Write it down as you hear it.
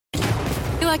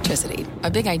Electricity,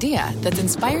 a big idea that's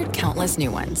inspired countless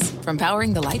new ones. From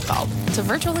powering the light bulb to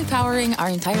virtually powering our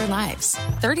entire lives.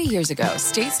 30 years ago,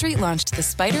 State Street launched the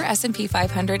SPDR S&P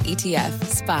 500 ETF,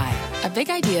 SPY. A big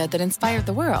idea that inspired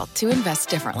the world to invest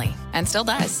differently. And still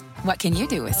does. What can you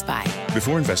do with SPY?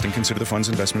 Before investing, consider the fund's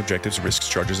investment objectives, risks,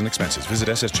 charges, and expenses. Visit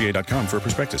ssga.com for a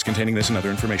prospectus containing this and other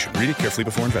information. Read it carefully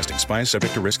before investing. SPY is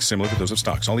subject to risks similar to those of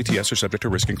stocks. All ETFs are subject to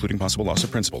risk, including possible loss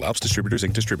of principal. Alps Distributors,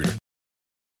 Inc. Distributor.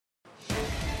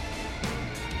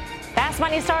 Fast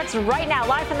Money starts right now,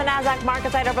 live from the NASDAQ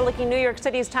market site overlooking New York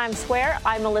City's Times Square.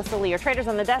 I'm Melissa Lee. Your traders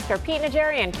on the desk are Pete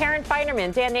Najarian, Karen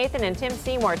Feinerman, Dan Nathan, and Tim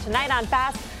Seymour. Tonight on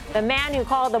Fast, the man who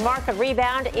called the market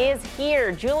rebound is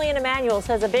here. Julian Emanuel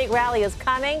says a big rally is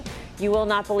coming. You will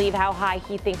not believe how high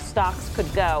he thinks stocks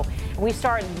could go. We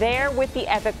start there with the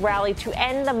epic rally to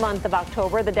end the month of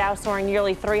October. The Dow soaring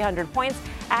nearly 300 points,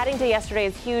 adding to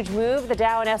yesterday's huge move. The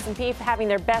Dow and S&P having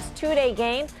their best two-day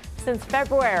gain since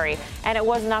February. And it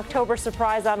was an October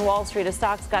surprise on Wall Street as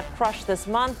stocks got crushed this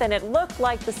month, and it looked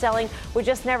like the selling would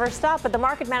just never stop. But the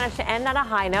market managed to end on a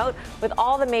high note with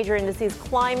all the major indices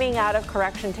climbing out of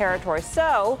correction territory.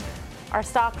 So are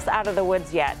stocks out of the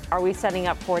woods yet? Are we setting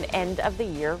up for an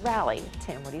end-of-the-year rally?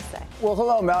 Tim, what do you say? Well,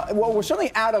 hello, Mel. Well, we're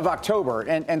certainly out of October.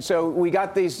 And so we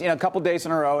got these, a couple days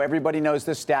in a row. Everybody knows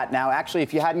this stat now. Actually,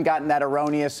 if you hadn't gotten that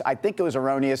erroneous, I think it was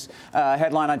erroneous,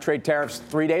 headline on trade tariffs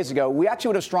 3 days ago, we actually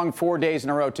would have strung 4 days in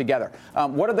a row together.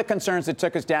 What are the concerns that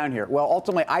took us down here? Well,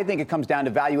 ultimately, I think it comes down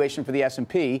to valuation for the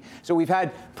S&P. So we've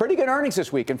had pretty good earnings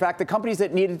this week. In fact, the companies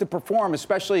that needed to perform,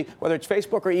 especially whether it's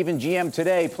Facebook or even GM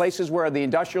today, places where the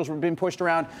industrials were being pushed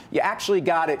around, you actually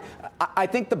got it. I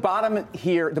think the bottom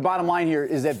line here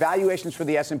is that valuations for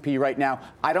the S&P right now,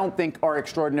 I don't think are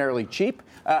extraordinarily cheap.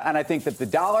 And I think that the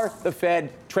dollar, the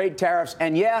Fed, trade tariffs,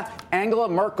 and Angela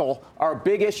Merkel are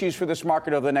big issues for this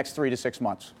market over the next 3 to 6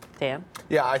 months. Dan?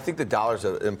 Yeah, I think the dollar's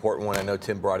an important one. I know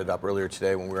Tim brought it up earlier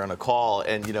today when we were on a call.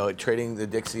 And, trading the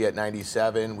Dixie at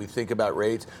 97, we think about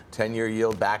rates, 10-year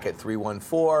yield back at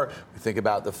 3.14. We think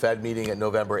about the Fed meeting at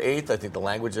November 8th. I think the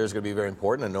language there is going to be very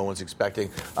important, and no one's expecting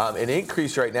an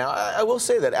increase right now. I will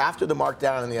say that after the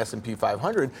markdown in the S&P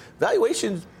 500,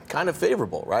 valuations kind of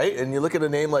favorable, right? And you look at a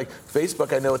name like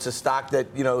Facebook, I know it's a stock that,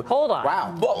 Hold on.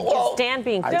 Wow. Well, Dan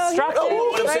being constructive.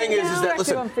 What I'm saying is that,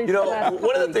 listen,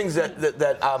 one of the things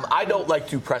that I don't like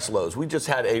to press lows. We just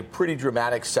had a pretty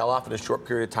dramatic sell-off in a short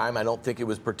period of time. I don't think it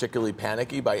was particularly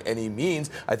panicky by any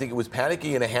means. I think it was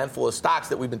panicky in a handful of stocks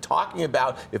that we've been talking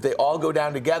about. If they all go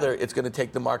down together, it's going to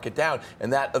take the market down.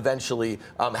 And that eventually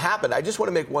happened. I just want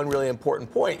to make one really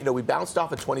important point. We bounced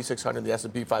off at 2,600 in the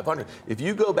S&P 500. If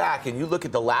you go back and you look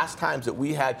at the last times that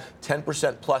we had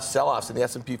 10% plus sell-offs in the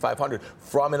S&P 500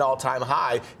 from an all-time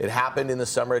high, it happened in the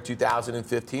summer of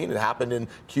 2015. It happened in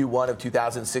Q1 of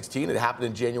 2016. It happened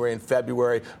in January and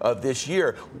February of this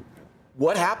year.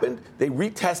 What happened? They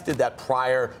retested that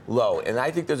prior low. And I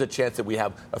think there's a chance that we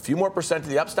have a few more percent to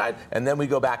the upside, and then we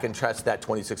go back and test that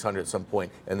 2,600 at some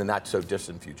point in the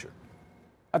not-so-distant future.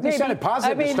 I think it sounded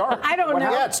positive to start. I don't know.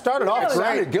 Yeah, it started off great. It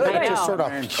sounded good. It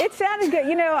just It sounded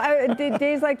good.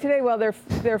 Days like today, well,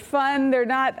 they're fun. They're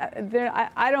not.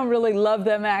 I don't really love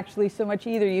them actually so much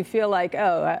either. You feel like,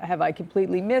 oh, have I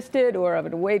completely missed it, or have I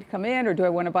to wait to come in, or do I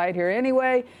want to buy it here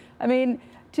anyway? I mean,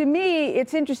 to me,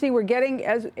 it's interesting. We're getting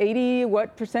as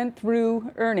 80%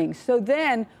 through earnings. So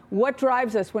then, what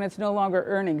drives us when it's no longer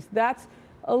earnings? That's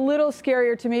a little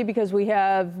scarier to me because we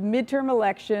have midterm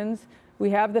elections. We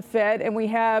have the Fed, and we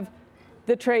have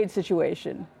the trade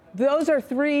situation. Those are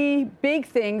three big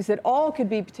things that all could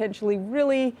be potentially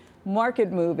really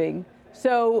market moving.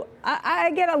 So I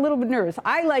get a little bit nervous.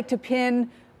 I like to pin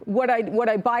what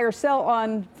I buy or sell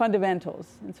on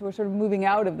fundamentals. And so we're sort of moving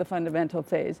out of the fundamental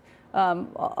phase.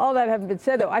 All that having been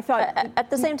said, though, I thought at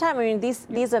the same time, I mean, these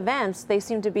events, they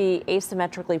seem to be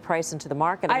asymmetrically priced into the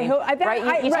market. You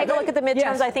take a look at the midterms.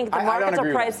 Yes. I think the markets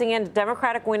are pricing in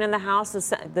Democratic win in the House.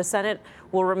 The Senate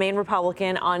will remain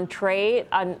Republican on trade.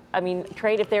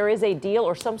 Trade if there is a deal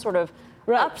or some sort of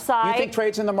upside. You think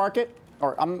trade's in the market?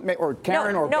 Or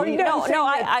Karen or Pete? No,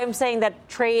 I'm saying that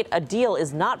a deal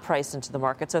is not priced into the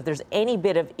market. So if there's any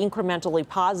bit of incrementally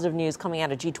positive news coming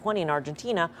out of G20 in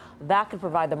Argentina, that could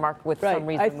provide the market with some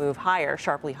reason to move higher,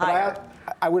 sharply higher.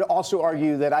 I would also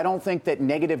argue that I don't think that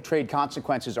negative trade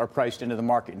consequences are priced into the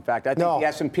market. In fact, I think the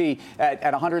S&P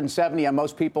at 170 on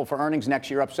most people for earnings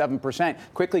next year, up 7%,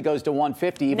 quickly goes to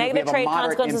 150. Even negative trade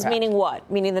consequences impact. Meaning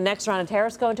what? Meaning the next round of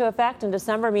tariffs go into effect in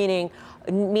December, meaning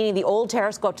the old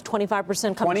tariffs go up to 25%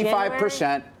 25% come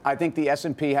 25%. I think the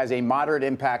S&P has a moderate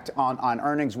impact on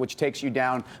earnings, which takes you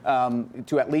down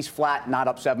to at least flat, not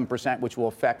up 7%, which will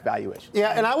affect valuation.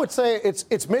 Yeah, and I would say it's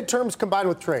midterms combined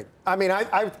with trade. I mean,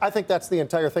 I think that's the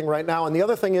entire thing right now. And the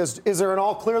other thing is there an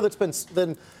all clear that's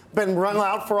been run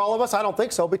out for all of us? I don't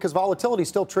think so, because volatility is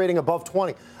still trading above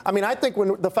 20. I mean, I think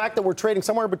the fact that we're trading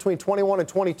somewhere between 21 and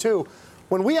 22,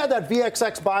 when we had that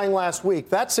VXX buying last week,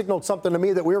 that signaled something to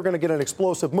me that we were going to get an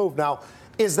explosive move. Now,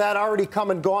 is that already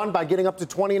come and gone by getting up to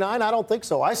 29? I don't think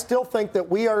so. I still think that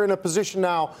we are in a position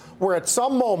now where at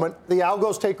some moment the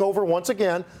algos take over once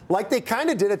again, like they kind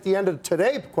of did at the end of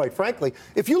today, quite frankly.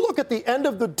 If you look at the end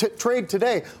of the trade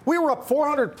today, we were up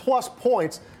 400 plus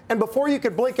points. And before you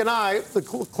could blink an eye, the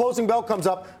closing bell comes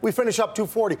up, we finish up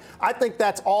 240. I think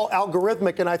that's all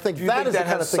algorithmic, and I think that is the kind of thing.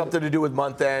 That has something to do with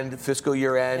month end, fiscal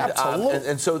year end? Absolutely.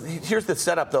 And so here's the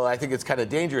setup, though. I think it's kind of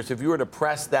dangerous. If you were to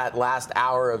press that last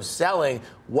hour of selling,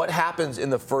 what happens in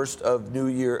the first of New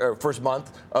Year or first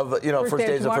month of first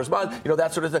days of first month?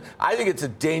 That sort of thing. I think it's a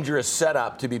dangerous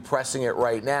setup to be pressing it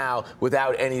right now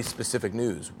without any specific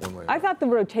news. I thought the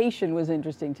rotation was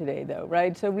interesting today, though,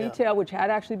 right? So retail, which had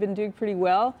actually been doing pretty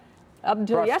well up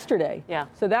until yesterday. Yeah.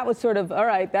 So that was sort of, all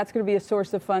right, that's going to be a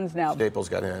source of funds now. Staples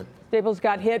got hit. Staples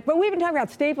got hit. But we've been talking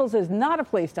about Staples as not a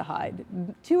place to hide.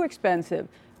 Too expensive.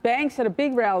 Banks had a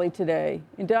big rally today.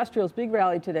 Industrials, big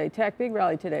rally today. Tech, big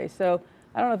rally today. So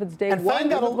I don't know if it's day and one. FANG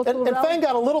got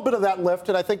a little bit of that lift,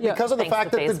 and I think because of the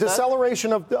fact that the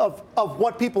deceleration of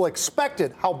what people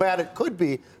expected, how bad it could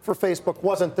be for Facebook,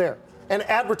 wasn't there. And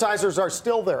advertisers are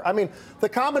still there. I mean, the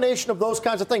combination of those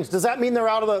kinds of things, does that mean they're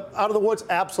out of the woods?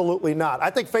 Absolutely not. I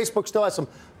think Facebook still has some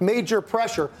major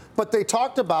pressure, but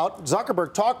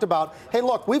Zuckerberg talked about, hey,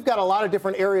 look, we've got a lot of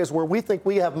different areas where we think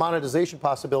we have monetization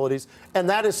possibilities, and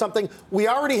that is something we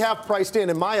already have priced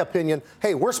in my opinion.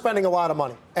 Hey, we're spending a lot of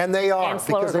money, and they are,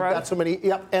 because they've got so many.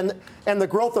 Yeah, and the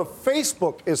growth of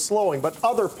Facebook is slowing, but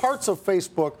other parts of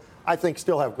Facebook, I think,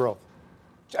 still have growth.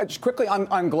 Just quickly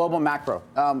on global macro,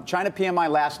 China PMI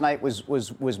last night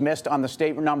was missed on the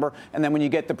state number, and then when you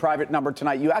get the private number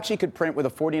tonight, you actually could print with a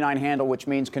 49 handle, which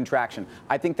means contraction.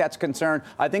 I think that's a concern.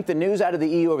 I think the news out of the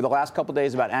EU over the last couple of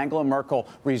days about Angela Merkel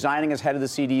resigning as head of the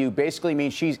CDU basically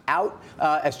means she's out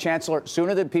as chancellor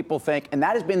sooner than people think, and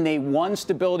that has been the one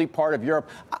stability part of Europe.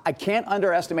 I can't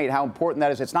underestimate how important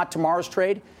that is. It's not tomorrow's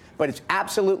trade, but it's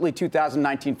absolutely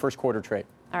 2019 first quarter trade.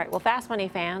 All right, well, Fast Money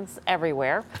fans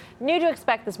everywhere knew to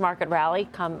expect this market rally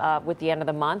come with the end of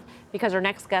the month because our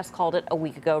next guest called it a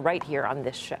week ago right here on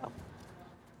this show.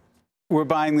 We're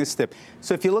buying this dip.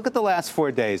 So if you look at the last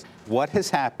 4 days, what has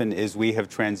happened is we have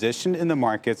transitioned in the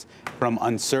markets from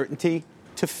uncertainty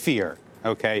to fear,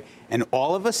 okay? And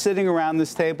all of us sitting around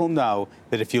this table know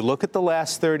that if you look at the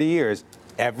last 30 years,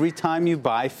 every time you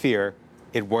buy fear,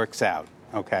 it works out,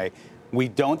 okay? We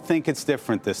don't think it's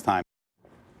different this time.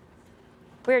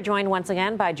 We are joined once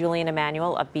again by Julian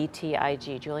Emanuel of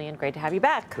BTIG. Julian, great to have you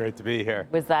back. Great to be here.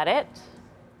 Was that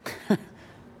it?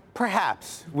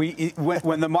 Perhaps.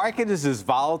 When the market is as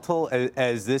volatile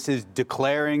as this is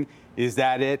declaring, is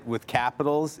that it with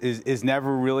capitals, is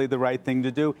never really the right thing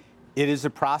to do. It is a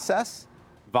process.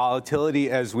 Volatility,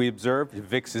 as we observed,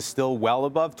 VIX is still well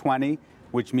above 20,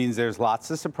 which means there's lots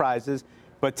of surprises.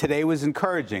 But today was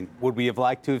encouraging. Would we have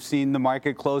liked to have seen the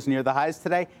market close near the highs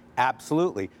today?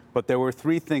 Absolutely. But there were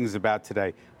three things about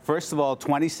today. First of all,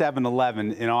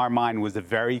 2711 in our mind was a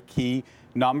very key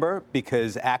number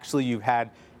because actually you had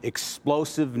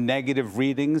explosive negative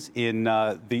readings in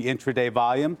the intraday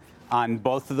volume on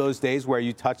both of those days where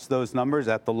you touched those numbers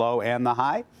at the low and the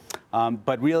high.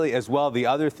 But really, as well, the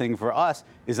other thing for us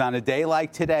is on a day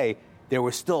like today, there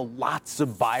were still lots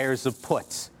of buyers of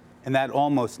puts. And that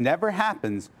almost never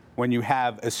happens when you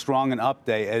have as strong an up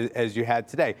day as you had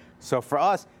today. So for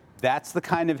us, that's the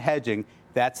kind of hedging,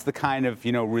 that's the kind of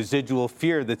residual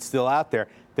fear that's still out there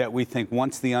that we think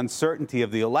once the uncertainty of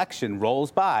the election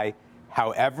rolls by,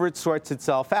 however it sorts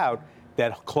itself out,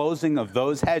 that closing of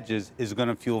those hedges is going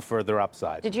to fuel further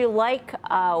upside. Did you like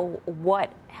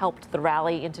what helped the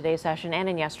rally in today's session and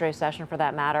in yesterday's session, for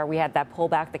that matter? We had that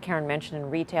pullback that Karen mentioned in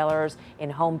retailers, in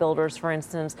home builders, for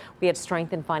instance. We had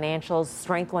strength in financials,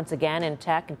 strength once again in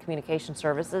tech and communication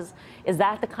services. Is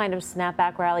that the kind of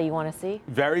snapback rally you want to see?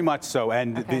 Very much so.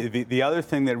 And okay. the other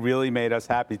thing that really made us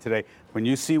happy today, when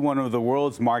you see one of the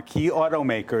world's marquee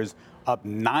automakers up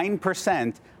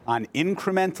 9% on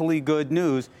incrementally good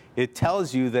news, it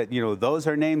tells you that, those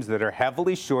are names that are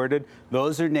heavily shorted.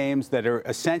 Those are names that are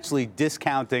essentially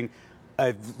discounting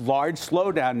a large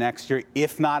slowdown next year,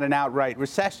 if not an outright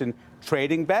recession,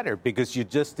 trading better because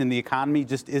the economy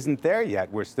just isn't there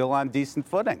yet. We're still on decent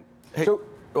footing. Hey,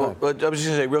 Well, I was just going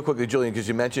to say real quickly, Julian, because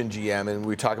you mentioned GM and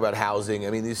we talk about housing.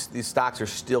 I mean, these stocks are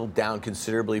still down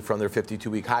considerably from their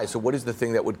 52-week highs. So what is the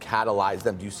thing that would catalyze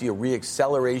them? Do you see a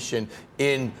reacceleration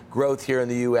in growth here in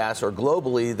the U.S. or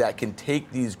globally that can take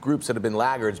these groups that have been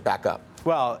laggards back up?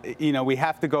 Well, we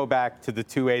have to go back to the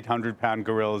two 800-pound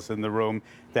gorillas in the room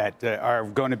that are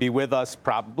going to be with us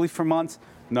probably for months.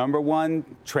 Number one,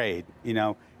 trade.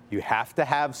 You have to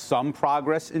have some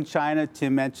progress in China.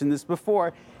 Tim mentioned this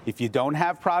before. If you don't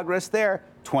have progress there,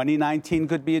 2019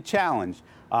 could be a challenge.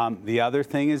 The other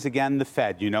thing is, again, the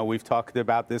Fed. We've talked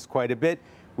about this quite a bit.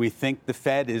 We think the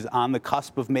Fed is on the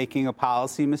cusp of making a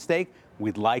policy mistake.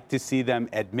 We'd like to see them,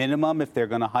 at minimum, if they're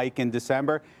going to hike in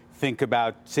December, think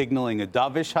about signaling a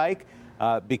dovish hike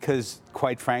because,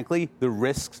 quite frankly, the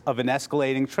risks of an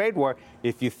escalating trade war,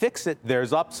 if you fix it,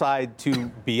 there's upside to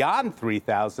beyond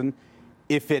 3,000.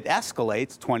 If it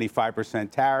escalates,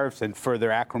 25% tariffs and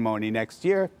further acrimony next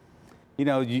year,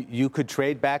 you could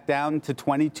trade back down to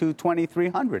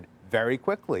 2,300 very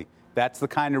quickly. That's the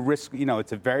kind of risk,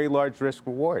 it's a very large risk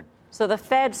reward. So the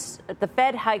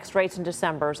Fed hikes rates in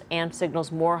December and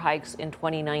signals more hikes in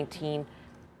 2019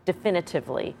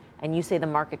 definitively, and you say the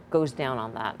market goes down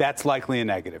on that. That's likely a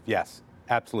negative, yes.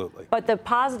 Absolutely. But the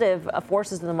positive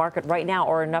forces in the market right now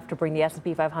are enough to bring the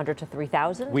S&P 500 to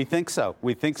 3,000? We think so.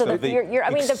 You're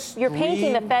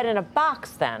painting the Fed in a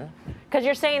box then, because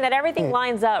you're saying that everything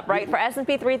lines up, right, for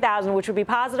S&P 3,000, which would be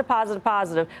positive,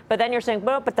 but then you're saying,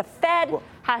 but the Fed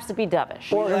has to be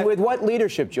dovish. Or with what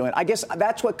leadership, Julian? I guess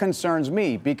that's what concerns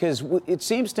me, because it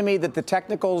seems to me that the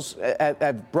technicals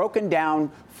have broken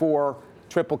down for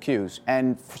triple Qs,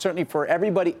 and certainly for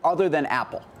everybody other than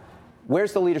Apple.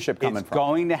 Where's the leadership coming from? It's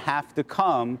going to have to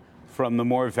come from the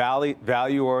more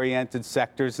value-oriented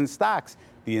sectors and stocks,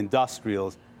 the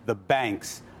industrials, the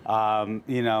banks,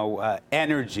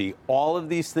 energy, all of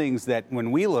these things that,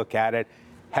 when we look at it,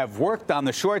 have worked on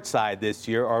the short side this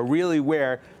year are really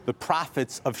where the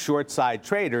profits of short side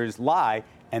traders lie.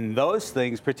 And those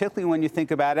things, particularly when you think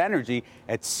about energy,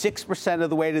 at 6% of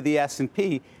the way to the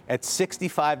S&P, at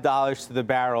 $65 to the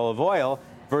barrel of oil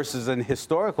versus an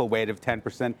historical weight of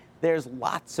 10%, there's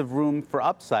lots of room for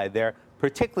upside there,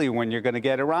 particularly when you're going to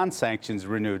get Iran sanctions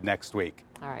renewed next week.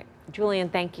 All right. Julian,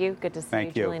 thank you. Good to see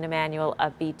you. Julian Emanuel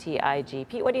of BTIG.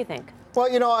 Pete, what do you think? Well,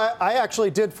 I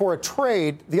actually did for a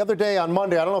trade the other day on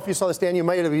Monday. I don't know if you saw this, Dan. You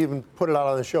might have even put it out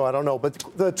on the show. I don't know. But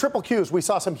the triple Qs, we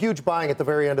saw some huge buying at the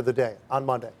very end of the day on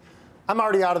Monday. I'm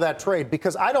already out of that trade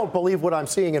because I don't believe what I'm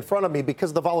seeing in front of me because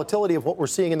of the volatility of what we're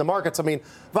seeing in the markets. I mean,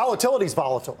 volatility is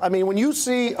volatile. I mean, when you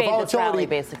see volatility, rally,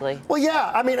 basically. Well,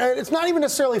 yeah. I mean, it's not even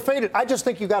necessarily faded. I just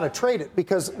think you got to trade it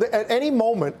because at any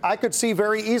moment I could see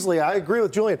very easily. I agree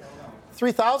with Julian.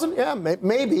 3,000? Yeah,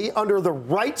 maybe under the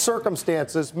right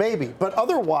circumstances, maybe. But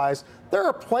otherwise, there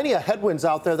are plenty of headwinds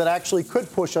out there that actually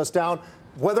could push us down,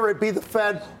 whether it be the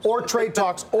Fed or trade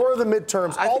talks or the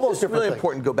midterms, all those different things. It's really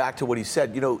important to go back to what he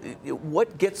said.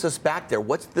 What gets us back there?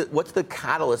 What's the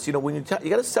catalyst? When you got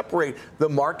to separate the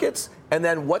markets and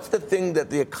then what's the thing that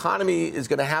the economy is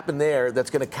going to happen there that's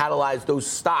going to catalyze those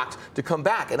stocks to come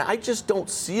back? And I just don't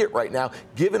see it right now,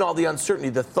 given all the uncertainty.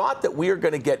 The thought that we are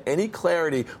going to get any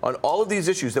clarity on all of these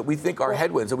issues that we think are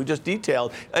headwinds that we just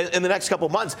detailed in the next couple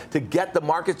of months to get the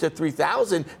markets to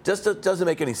 3,000 just doesn't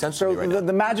make any sense to me right now.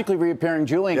 The magically reappearing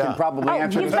Julian can probably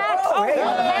answer he's this. back.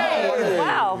 Hey.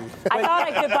 Wow. I thought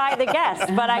I could buy the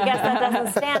guest, but I guess that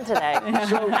doesn't stand today.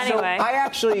 Anyway. I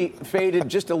actually faded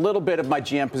just a little bit of my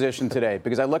GM position today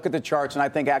because I look at the charts and I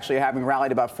think actually having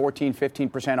rallied about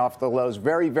 14-15% off the lows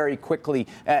very, very quickly,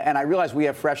 and I realize we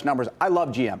have fresh numbers. I love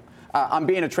GM. I'm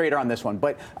being a trader on this one,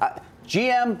 but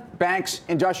GM, banks,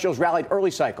 industrials rallied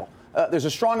early cycle. There's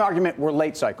a strong argument we're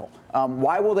late cycle.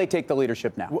 Why will they take the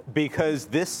leadership now? Because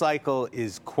this cycle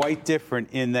is quite different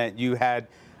in that you had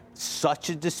such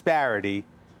a disparity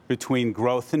between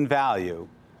growth and value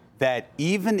that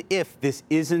even if this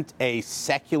isn't a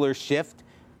secular shift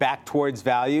back towards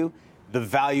value, the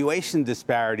valuation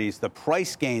disparities, the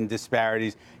price gain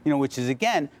disparities, which is,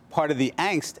 again, part of the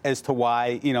angst as to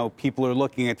why, people are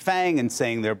looking at FANG and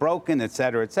saying they're broken, et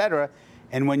cetera, et cetera.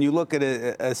 And when you look at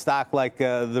a stock like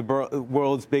the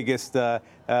world's biggest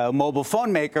mobile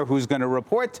phone maker who's going to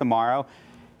report tomorrow,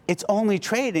 it's only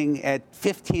trading at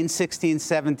 15, 16,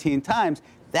 17 times.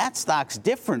 That stock's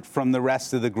different from the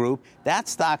rest of the group. That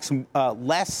stock's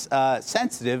less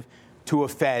sensitive to a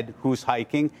Fed who's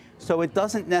hiking. So it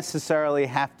doesn't necessarily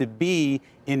have to be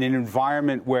in an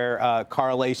environment where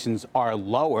correlations are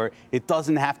lower. It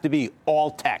doesn't have to be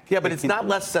all tech. Yeah, but it's not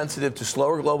less sensitive to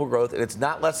slower global growth, and it's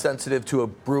not less sensitive to a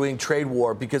brewing trade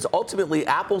war, because ultimately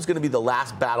Apple's going to be the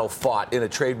last battle fought in a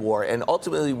trade war, and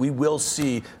ultimately we will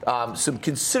see some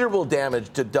considerable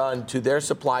damage done to their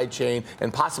supply chain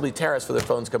and possibly tariffs for their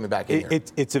phones coming back in here.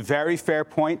 It's a very fair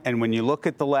point, and when you look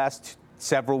at the last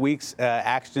several weeks'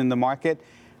 action in the market,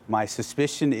 my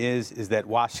suspicion is that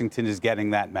Washington is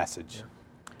getting that message.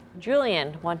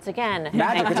 Julian, once again,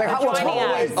 Magic. It's like,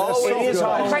 it is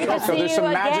hot. Great to see so there's some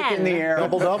you magic again. in the air.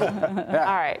 Double. Yeah.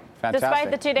 All right. Fantastic.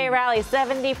 Despite the two-day rally,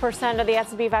 70% of the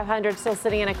S&P 500 still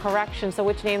sitting in a correction. So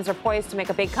which names are poised to make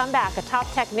a big comeback? A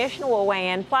top technician will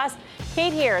weigh in. Plus,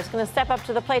 Pete here is going to step up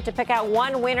to the plate to pick out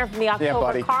one winner from the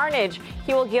October carnage.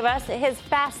 He will give us his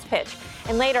fast pitch.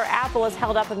 And later, Apple is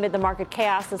held up amid the market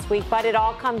chaos this week, but it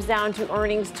all comes down to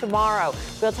earnings tomorrow.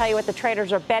 We'll tell you what the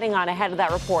traders are betting on ahead of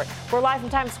that report. We're live from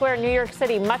Times Square in New York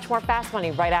City. Much more Fast Money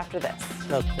right after this.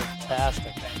 That's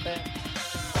fantastic.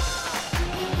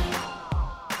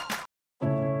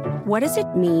 What does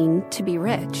it mean to be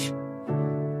rich?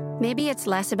 Maybe it's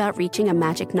less about reaching a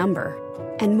magic number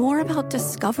and more about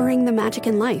discovering the magic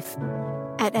in life.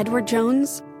 At Edward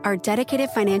Jones, our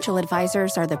dedicated financial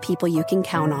advisors are the people you can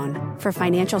count on for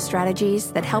financial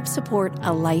strategies that help support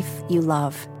a life you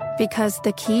love. Because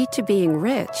the key to being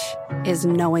rich is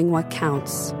knowing what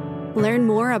counts. Learn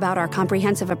more about our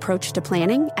comprehensive approach to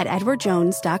planning at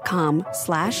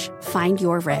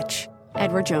edwardjones.com/findyourrich.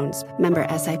 Edward Jones, member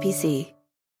SIPC.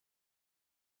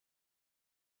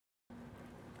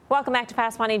 Welcome back to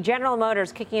Fast Money. General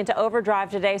Motors kicking into overdrive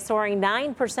today, soaring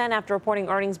 9% after reporting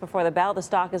earnings before the bell. The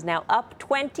stock is now up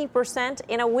 20%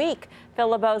 in a week. Phil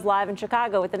LeBeau's live in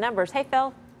Chicago with the numbers. Hey,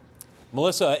 Phil.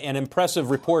 Melissa, an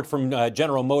impressive report from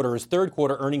General Motors. Third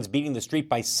quarter earnings beating the street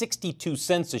by 62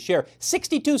 cents a share.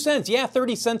 62 cents. Yeah,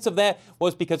 30 cents of that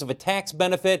was because of a tax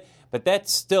benefit. But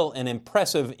that's still an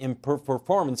impressive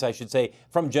performance, I should say,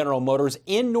 from General Motors.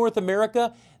 In North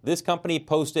America, this company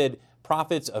posted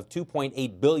profits of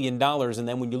 $2.8 billion. And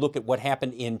then when you look at what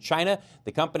happened in China,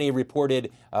 the company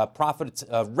reported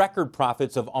record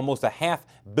profits of almost $500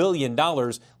 million.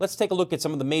 Let's take a look at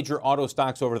some of the major auto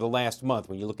stocks over the last month.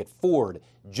 When you look at Ford,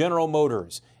 General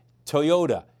Motors,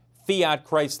 Toyota, Fiat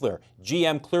Chrysler,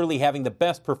 GM clearly having the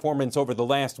best performance over the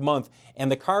last month,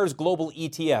 and the Cars Global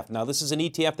ETF. Now, this is an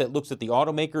ETF that looks at the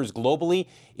automakers globally.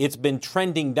 It's been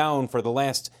trending down for the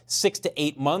last 6 to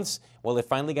 8 months. Well, it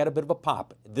finally got a bit of a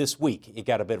pop this week. It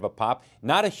got a bit of a pop.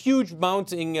 Not a huge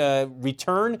mounting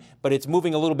return, but it's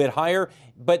moving a little bit higher.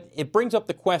 But it brings up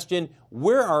the question,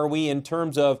 where are we in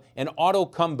terms of an auto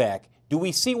comeback? Do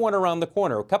we see one around the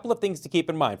corner? A couple of things to keep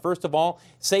in mind. First of all,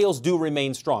 sales do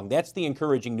remain strong. That's the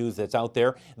encouraging news that's out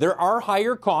there. There are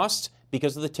higher costs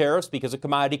because of the tariffs, because of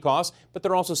commodity costs, but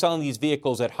they're also selling these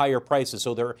vehicles at higher prices,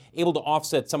 so they're able to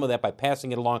offset some of that by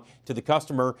passing it along to the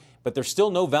customer, but there's still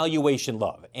no valuation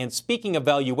love. And speaking of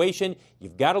valuation,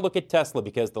 you've got to look at Tesla,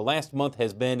 because the last month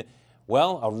has been,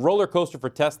 well, a roller coaster for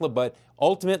Tesla, but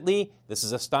ultimately, this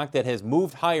is a stock that has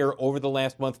moved higher over the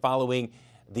last month following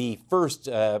the first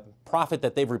profit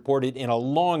that they've reported in a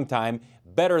long time,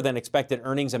 better than expected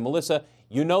earnings. And Melissa,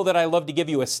 you know that I love to give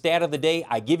you a stat of the day.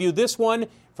 I give you this one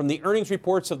from the earnings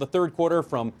reports of the third quarter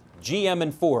from GM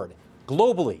and Ford.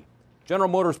 Globally, General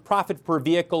Motors' profit per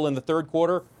vehicle in the third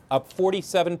quarter up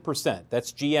 47%.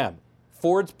 That's GM.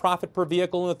 Ford's profit per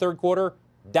vehicle in the third quarter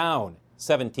down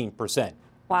 17%.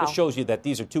 Wow. This shows you that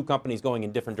these are two companies going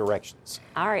in different directions.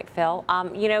 All right, Phil.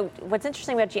 You know, what's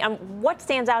interesting about GM, what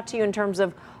stands out to you in terms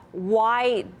of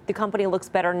why the company looks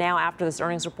better now after this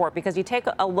earnings report? Because you take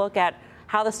a look at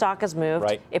how the stock has moved.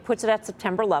 Right. It puts it at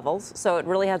September levels, so it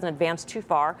really hasn't advanced too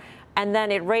far. And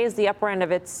then it raised the upper end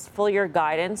of its full-year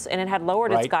guidance, and it had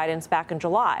lowered its guidance back in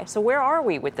July. So where are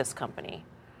we with this company?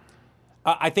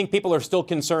 I think people are still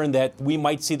concerned that we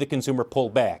might see the consumer pull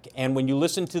back. And when you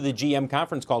listen to the GM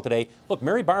conference call today, look,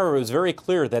 Mary Barra was very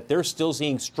clear that they're still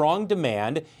seeing strong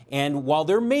demand. And while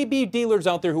there may be dealers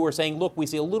out there who are saying, look, we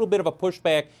see a little bit of a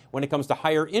pushback when it comes to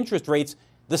higher interest rates,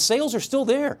 the sales are still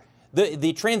there.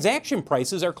 The transaction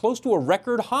prices are close to a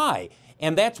record high.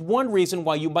 And that's one reason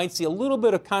why you might see a little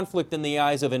bit of conflict in the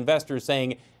eyes of investors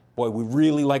saying, boy, we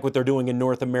really like what they're doing in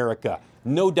North America.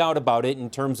 No doubt about it in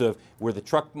terms of where the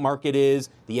truck market is,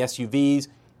 the SUVs,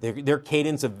 their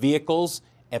cadence of vehicles.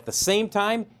 At the same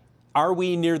time, are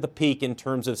we near the peak in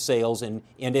terms of sales? And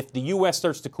if the U.S.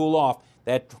 starts to cool off,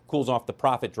 that cools off the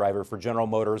profit driver for General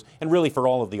Motors and really for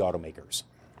all of the automakers.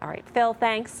 All right, Phil,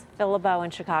 thanks. Phil LeBeau in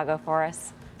Chicago for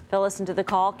us. Phil listened to the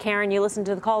call. Karen, you listened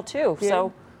to the call too. Yeah.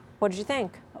 So what did you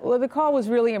think? Well, the call was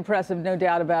really impressive, no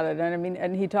doubt about it. And I mean,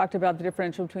 and he talked about the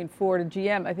differential between Ford and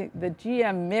GM. I think the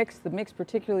GM mix, the mix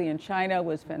particularly in China,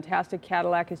 was fantastic.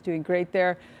 Cadillac is doing great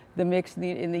there. The mix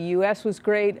in the U.S. was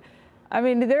great. I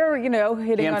mean, they're, hitting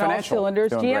GM on all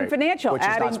cylinders. GM great, Financial,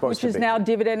 which is now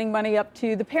dividending money up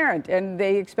to the parent, and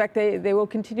they expect they will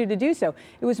continue to do so.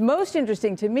 It was most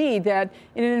interesting to me that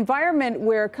in an environment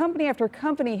where company after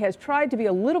company has tried to be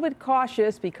a little bit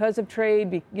cautious because of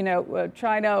trade,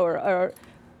 China or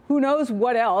who knows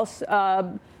what else,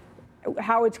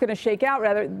 how it's going to shake out,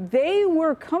 rather, they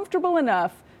were comfortable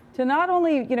enough to not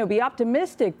only, be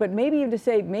optimistic, but maybe even to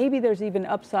say maybe there's even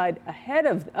upside ahead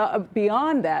of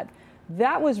beyond that.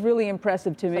 That was really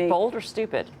impressive to me. Bold or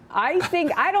stupid? I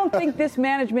don't think this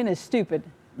management is stupid.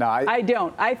 No, I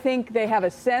don't. I think they have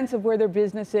a sense of where their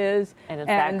business is. And it's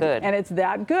that good. And it's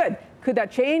that good. Could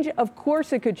that change? Of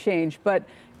course it could change. But,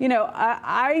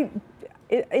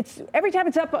 it's every time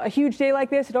it's up a huge day like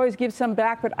this, it always gives some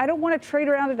back. But I don't want to trade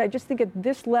around it. I just think at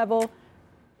this level,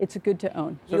 it's good to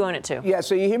own. You own it too. Yeah,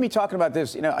 so you hear me talking about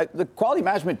this. The quality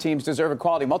management teams deserve a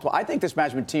quality multiple. I think this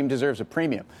management team deserves a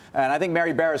premium. And I think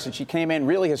Mary Barra, since she came in,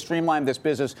 really has streamlined this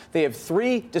business. They have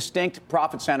 3 distinct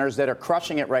profit centers that are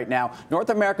crushing it right now. North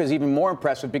America is even more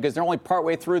impressive because they're only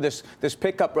partway through this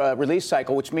pickup release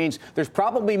cycle, which means there's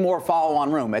probably more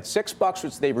follow-on room. At $6,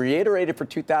 which they reiterated for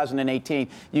 2018,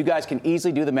 you guys can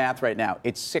easily do the math right now.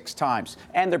 It's 6 times.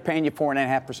 And they're paying you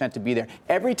 4.5% to be there.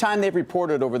 Every time they've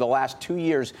reported over the last 2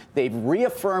 years, they've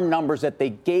reaffirmed numbers that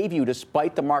they gave you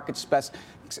despite the market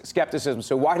skepticism.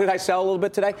 So why did I sell a little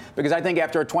bit today? Because I think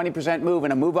after a 20% move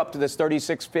and a move up to this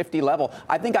 36.50 level,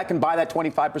 I think I can buy that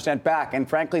 25% back. And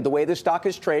frankly, the way this stock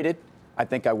is traded, I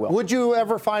think I will. Would you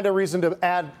ever find a reason to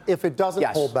add if it doesn't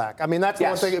pull back? I mean, that's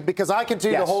one thing, because I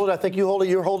continue to hold it. I think you hold it,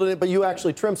 you're holding it, but you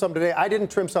actually trim some today. I didn't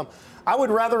trim some. I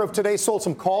would rather have today sold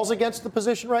some calls against the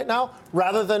position right now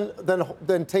rather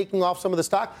than taking off some of the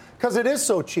stock, because it is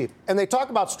so cheap. And they talk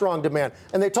about strong demand,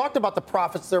 and they talked about the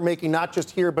profits they're making, not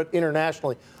just here, but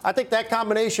internationally. I think that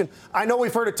combination, I know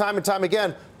we've heard it time and time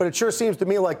again, but it sure seems to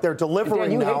me like they're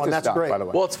delivering now, and that's great. By the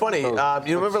way. Well, it's funny.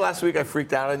 You remember last week I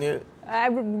freaked out on you?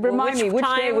 Remind me, which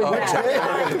day was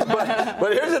that?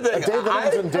 But here's the thing.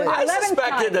 I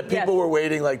suspected that people were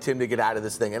waiting like Tim to get out of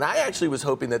this thing. And I actually was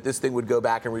hoping that this thing would go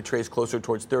back and retrace closer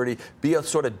towards 30, be a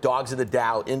sort of dogs in the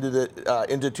Dow into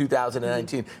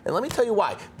 2019. And let me tell you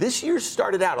why. This year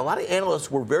started out, a lot of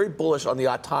analysts were very bullish on the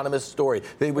autonomous story.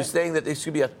 They were saying that this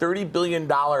could be a $30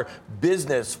 billion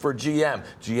business for GM.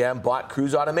 GM bought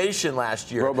Cruise Automation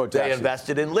last year. They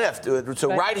invested in Lyft.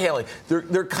 So ride hailing.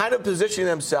 They're kind of positioning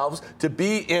themselves to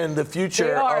be in the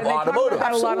future of automotive.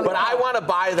 But I want to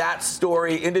buy that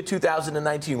story into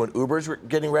 2019 when Uber's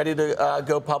getting ready to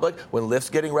go public, when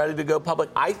Lyft's getting ready to go public.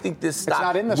 I think this stock It's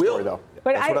not in the story, though.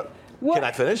 But can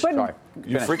I finish? Sorry.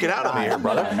 You're freaking out on me here,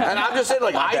 brother. And I'm just saying,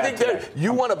 I think that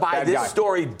you want to buy this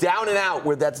story down and out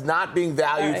where that's not being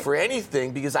valued for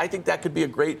anything, because I think that could be a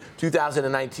great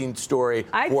 2019 story for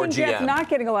GM. I think that's not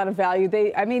getting a lot of value.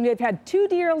 They've had 2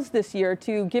 deals this year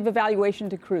to give a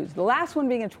valuation to Cruise. The last one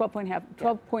being at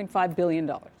 $12.5 billion.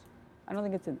 I don't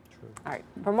think it's in it. All right.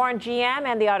 For more on GM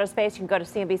and the auto space, you can go to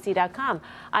CNBC.com.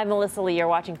 I'm Melissa Lee. You're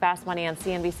watching Fast Money on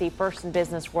CNBC, First in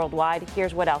Business Worldwide.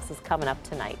 Here's what else is coming up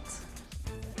tonight.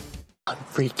 I'm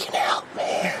freaking out,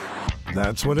 man.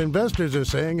 That's what investors are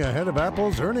saying ahead of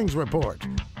Apple's earnings report.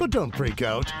 But don't freak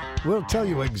out. We'll tell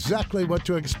you exactly what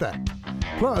to expect.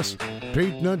 Plus,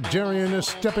 Pete Najarian is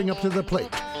stepping up to the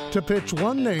plate to pitch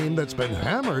one name that's been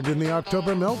hammered in the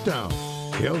October meltdown.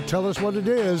 He'll tell us what it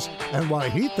is and why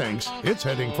he thinks it's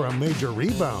heading for a major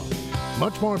rebound.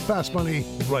 Much more Fast Money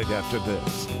right after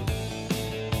this.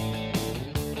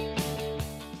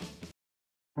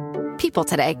 People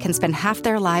today can spend half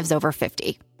their lives over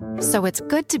 50. So it's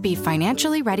good to be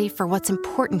financially ready for what's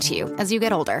important to you as you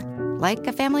get older, like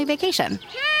a family vacation.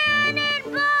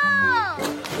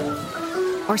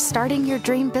 Or starting your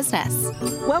dream business.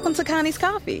 Welcome to Connie's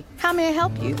Coffee. How may I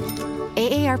help you?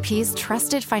 AARP's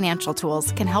trusted financial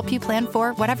tools can help you plan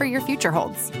for whatever your future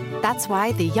holds. That's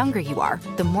why the younger you are,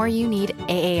 the more you need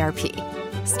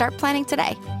AARP. Start planning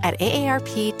today at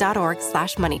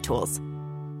aarp.org/moneytools.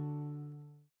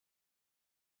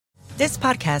 This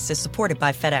podcast is supported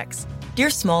by FedEx.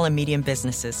 Dear small and medium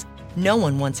businesses, no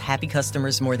one wants happy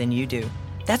customers more than you do.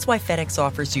 That's why FedEx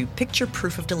offers you picture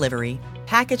proof of delivery,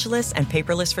 packageless and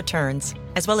paperless returns,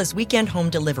 as well as weekend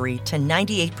home delivery to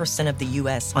 98% of the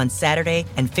U.S. on Saturday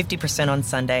and 50% on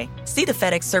Sunday. See the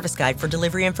FedEx service guide for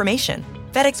delivery information.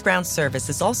 FedEx Ground service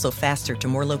is also faster to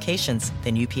more locations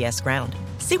than UPS Ground.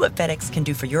 See what FedEx can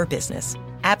do for your business.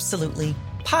 Absolutely,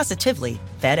 positively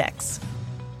FedEx.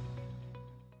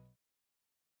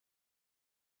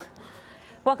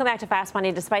 Welcome back to Fast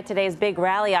Money. Despite today's big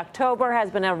rally, October has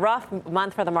been a rough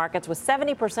month for the markets, with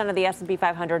 70% of the S&P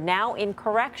 500 now in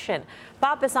correction.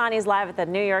 Bob Pisani is live at the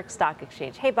New York Stock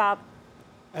Exchange. Hey, Bob.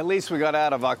 At least we got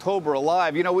out of October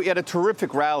alive. You know, we had a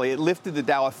terrific rally. It lifted the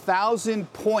Dow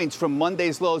 1,000 points from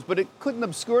Monday's lows, but it couldn't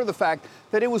obscure the fact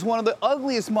that it was one of the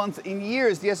ugliest months in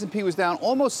years. The S&P was down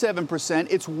almost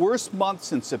 7%, its worst month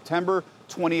since September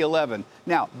 2011.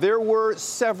 Now, there were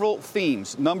several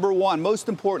themes. Number one, most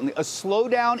importantly, a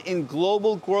slowdown in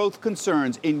global growth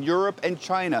concerns in Europe and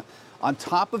China. On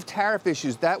top of tariff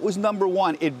issues, that was number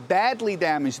one. It badly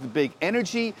damaged the big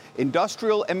energy,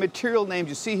 industrial, and material names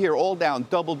you see here, all down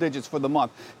double digits for the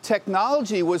month.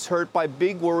 Technology was hurt by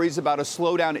big worries about a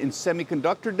slowdown in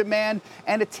semiconductor demand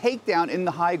and a takedown in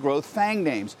the high-growth FANG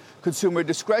names. Consumer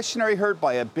discretionary hurt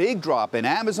by a big drop in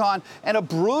Amazon, and a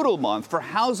brutal month for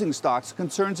housing stocks,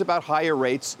 concerns about higher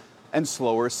rates and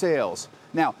slower sales.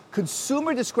 Now,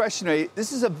 consumer discretionary,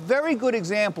 this is a very good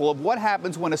example of what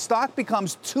happens when a stock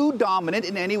becomes too dominant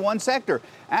in any one sector.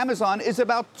 Amazon is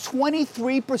about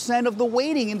 23% of the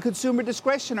weighting in consumer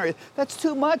discretionary. That's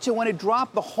too much. And when it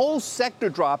dropped, the whole sector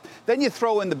dropped. Then you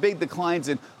throw in the big declines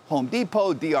in Home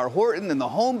Depot, D.R. Horton, and the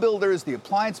home builders, the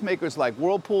appliance makers like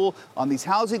Whirlpool on these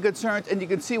housing concerns. And you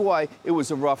can see why it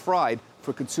was a rough ride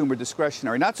for consumer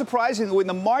discretionary. Not surprisingly, when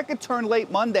the market turned late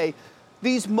Monday,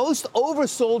 these most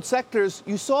oversold sectors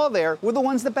you saw there were the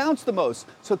ones that bounced the most.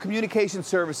 So communication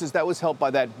services, that was helped by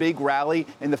that big rally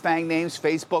in the FANG names,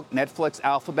 Facebook, Netflix,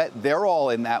 Alphabet. They're all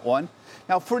in that one.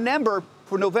 Now, for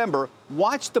November,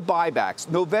 watch the buybacks.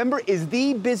 November is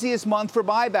the busiest month for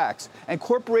buybacks, and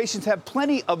corporations have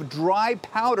plenty of dry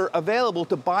powder available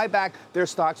to buy back their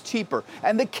stocks cheaper.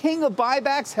 And the king of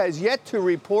buybacks has yet to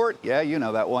report. Yeah, you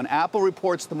know that one. Apple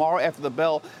reports tomorrow after the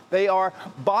bell. They are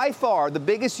by far the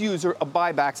biggest user of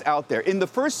buybacks out there. In the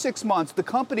first 6 months, the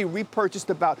company repurchased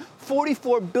about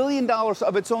 $44 billion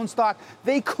of its own stock.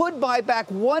 They could buy back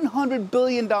 $100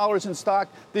 billion in stock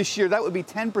this year. That would be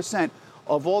 10%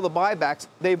 of all the buybacks.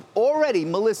 They've already,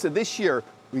 Melissa, this year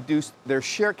reduced their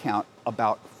share count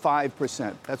about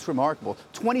 5%. That's remarkable.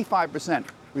 25%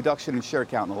 reduction in share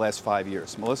count in the last 5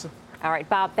 years. Melissa? All right,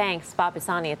 Bob, thanks. Bob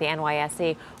Pisani at the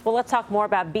NYSE. Well, let's talk more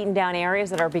about beaten down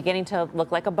areas that are beginning to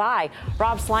look like a buy.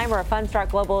 Rob Slimer of Fundstrat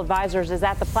Global Advisors is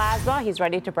at the Plaza. He's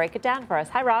ready to break it down for us.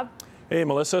 Hi, Rob. Hey,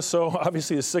 Melissa. So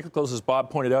obviously the cyclicals, as Bob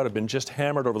pointed out, have been just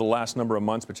hammered over the last number of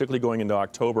months, particularly going into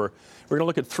October. We're going to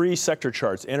look at three sector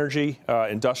charts: energy,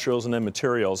 industrials, and then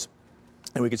materials.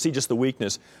 And we can see just the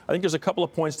weakness. I think there's a couple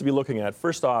of points to be looking at.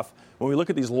 First off, when we look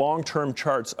at these long-term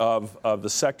charts of the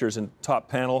sectors in top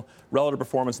panel, relative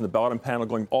performance in the bottom panel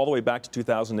going all the way back to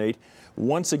 2008,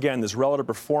 once again, this relative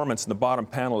performance in the bottom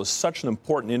panel is such an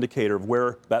important indicator of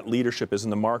where that leadership is in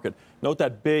the market. Note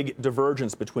that big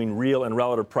divergence between real and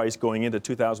relative price going into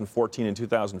 2014 and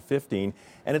 2015,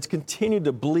 and it's continued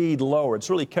to bleed lower. It's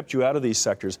really kept you out of these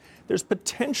sectors. There's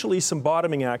potentially some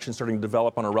bottoming action starting to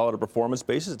develop on a relative performance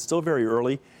basis. It's still very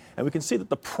early, and we can see that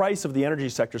the price of the energy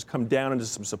sectors come down into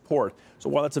some support. So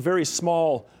while it's a very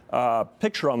small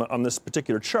picture on this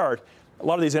particular chart, a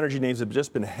lot of these energy names have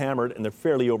just been hammered and they're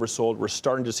fairly oversold. We're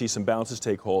starting to see some bounces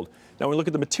take hold. Now, when we look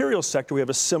at the materials sector, we have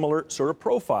a similar sort of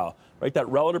profile, right? That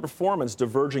relative performance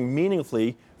diverging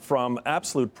meaningfully from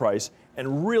absolute price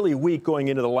and really weak going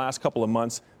into the last couple of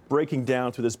months, breaking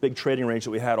down through this big trading range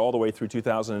that we had all the way through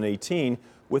 2018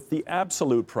 with the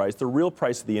absolute price, the real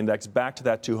price of the index, back to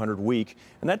that 200 week.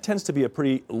 And that tends to be a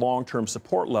pretty long-term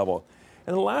support level.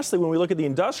 And then lastly, when we look at the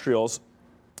industrials,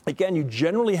 again, you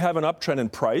generally have an uptrend in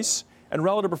price, and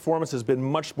relative performance has been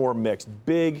much more mixed.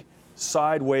 Big,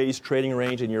 sideways trading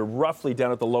range, and you're roughly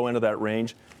down at the low end of that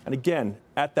range. And again,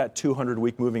 at that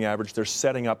 200-week moving average, they're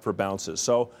setting up for bounces.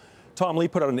 So Tom Lee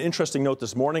put out an interesting note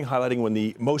this morning highlighting when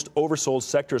the most oversold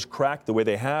sectors crack the way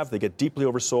they have, they get deeply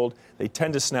oversold, they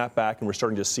tend to snap back, and we're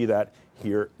starting to see that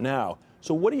here now.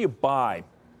 So what do you buy?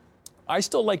 I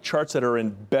still like charts that are in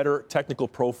better technical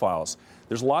profiles.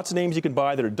 There's lots of names you can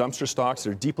buy that are dumpster stocks that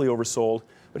are deeply oversold.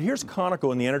 But here's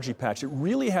Conoco in the energy patch. It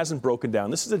really hasn't broken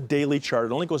down. This is a daily chart.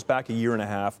 It only goes back a year and a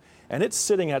half. And it's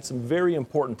sitting at some very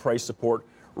important price support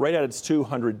right at its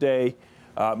 200-day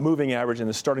moving average, and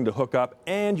is starting to hook up.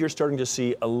 And you're starting to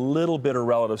see a little bit of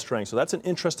relative strength. So that's an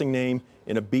interesting name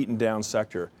in a beaten down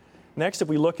sector. Next, if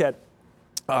we look at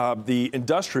the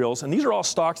industrials, and these are all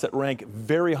stocks that rank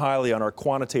very highly on our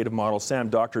quantitative model, Sam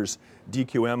Doctor's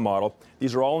DQM model.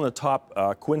 These are all in the top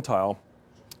quintile.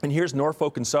 And here's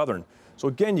Norfolk and Southern. So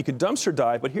again, you can dumpster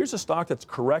dive, but here's a stock that's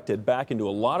corrected back into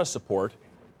a lot of support,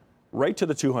 right to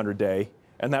the 200-day,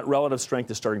 and that relative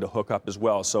strength is starting to hook up as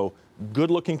well. So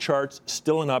good-looking charts,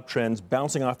 still in uptrends,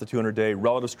 bouncing off the 200-day,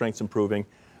 relative strength's improving.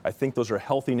 I think those are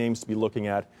healthy names to be looking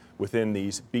at within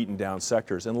these beaten down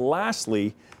sectors. And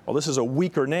lastly, while this is a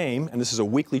weaker name, and this is a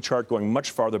weekly chart going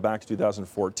much farther back to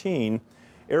 2014,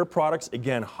 Air Products,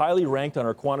 again, highly ranked on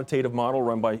our quantitative model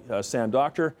run by Sam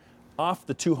Doctor, off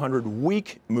the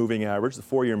 200-week moving average, the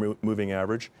 4-year moving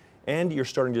average, and you're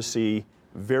starting to see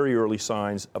very early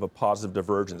signs of a positive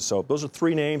divergence. So those are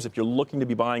 3 names. If you're looking to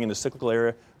be buying in the cyclical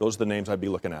area, those are the names I'd be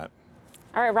looking at.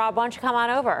 All right, Rob, why don't you come on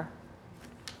over?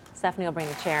 Stephanie will bring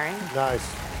the chair in. Nice.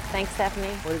 Thanks, Stephanie.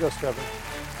 Way to go, Stephanie.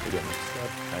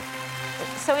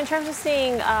 So in terms of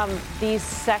seeing these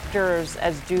sectors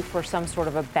as due for some sort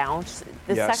of a bounce,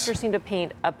 the sectors seem to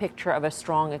paint a picture of a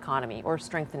strong economy or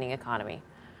strengthening economy.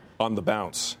 On the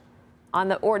bounce.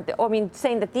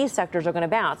 Saying that these sectors are going to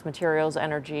bounce, materials,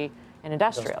 energy, and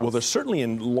industrials. Well, they're certainly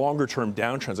in longer-term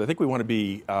downtrends. I think we want to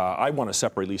be, I want to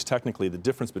separate, at least technically, the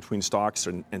difference between stocks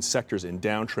and sectors in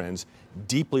downtrends,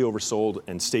 deeply oversold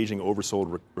and staging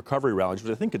oversold recovery rallies,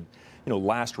 which I think could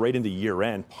last right into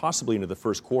year-end, possibly into the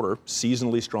first quarter,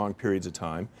 seasonally strong periods of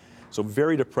time. So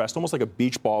very depressed, almost like a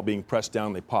beach ball being pressed down,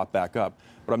 and they pop back up.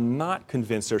 But I'm not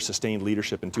convinced there's sustained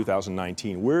leadership in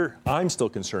 2019. I'm still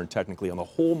concerned technically on the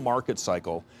whole market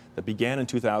cycle that began in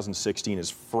 2016 is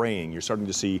fraying. You're starting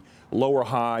to see lower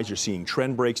highs. You're seeing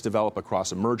trend breaks develop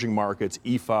across emerging markets,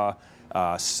 IFA,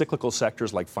 cyclical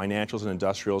sectors like financials and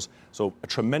industrials. So a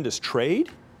tremendous trade,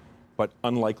 but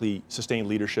unlikely sustained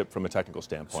leadership from a technical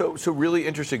standpoint. So really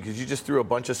interesting because you just threw a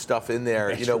bunch of stuff in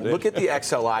there. Look at the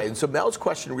XLI. And so Mel's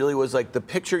question really was like the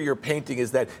picture you're painting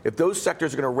is that if those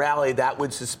sectors are going to rally, that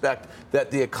would suspect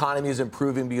that the economy is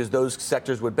improving because those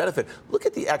sectors would benefit. Look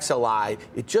at the XLI.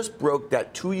 It just broke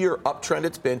that 2-year uptrend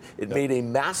it's been. It made a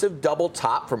massive double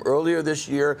top from earlier this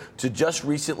year to just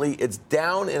recently. It's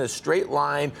down in a straight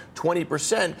line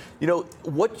 20%.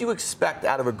 What do you expect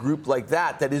out of a group like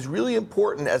that is really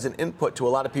important as an input to a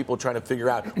lot of people trying to figure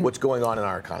out what's going on in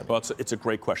our economy? Well, it's a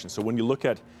great question. So when you look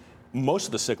at most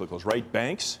of the cyclicals, right,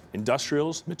 banks,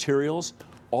 industrials, materials,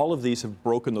 all of these have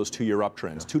broken those 2-year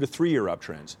uptrends, 2 to 3-year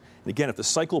uptrends. And again, if the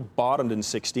cycle bottomed in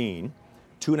 16,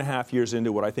 2.5 years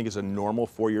into what I think is a normal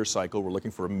 4-year cycle, we're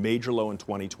looking for a major low in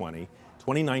 2020.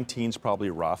 2019 is probably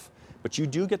rough, but you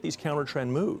do get these counter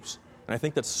trend moves. And I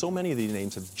think that so many of these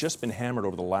names have just been hammered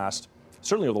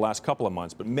certainly over the last couple of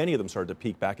months, but many of them started to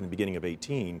peak back in the beginning of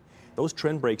 18. Those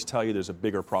trend breaks tell you there's a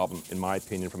bigger problem, in my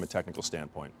opinion, from a technical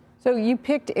standpoint. So you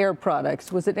picked Air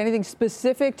Products. Was it anything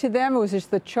specific to them, or was just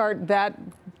the chart that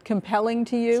compelling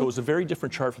to you? So it was a very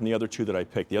different chart from the other 2 that I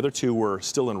picked. The other 2 were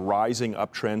still in rising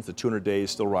uptrends. The 200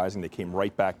 days still rising. They came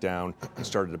right back down and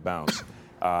started to bounce.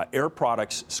 Air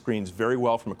Products screens very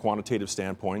well from a quantitative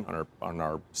standpoint on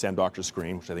our Sam Doctor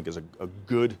screen, which I think is a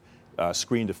good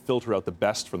screen to filter out the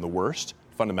best from the worst,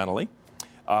 fundamentally.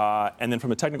 And then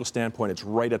from a technical standpoint, it's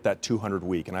right at that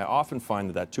 200-week. And I often find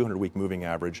that 200-week moving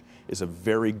average is a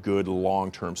very good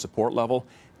long-term support level.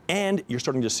 And you're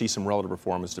starting to see some relative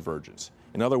performance divergence.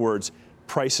 In other words,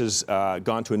 price has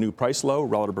gone to a new price low,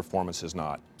 relative performance has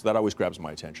not. So that always grabs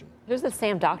my attention. Who's the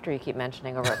Sam Doctor you keep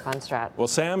mentioning over at Fundstrat? Well,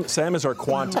 Sam is our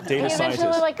quant data scientist. You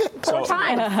mentioned like 4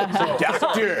 times.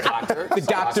 The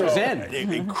doctor's in.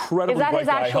 Incredibly Is that bright his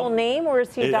guy. actual name, or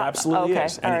is he? It absolutely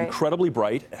is, and right. incredibly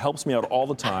bright. Helps me out all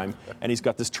the time, and he's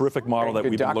got this terrific model that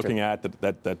we've been looking at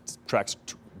that tracks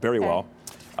very well.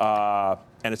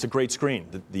 And it's a great screen.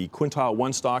 The Quintile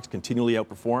 1 stocks continually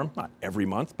outperform, not every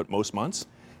month, but most months.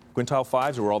 Quintile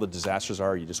 5s are where all the disasters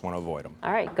are. You just want to avoid them.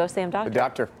 All right, go Sam Doctor. The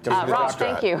doctor. Rob,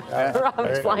 thank you. Rob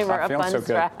Slimer of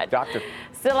Fundstrat. Doctor.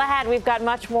 Still ahead, we've got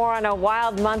much more on a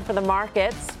wild month for the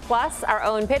markets, plus our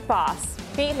own pit boss,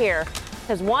 Pete here.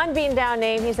 Has one beaten down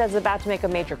name he says is about to make a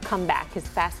major comeback. His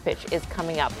fast pitch is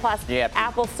coming up. Plus,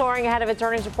 Apple soaring ahead of its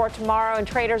earnings report tomorrow, and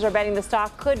traders are betting the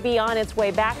stock could be on its way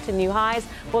back to new highs.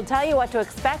 We'll tell you what to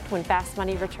expect when Fast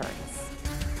Money returns.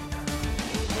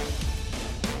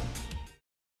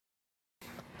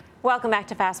 Welcome back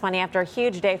to Fast Money. After a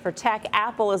huge day for tech,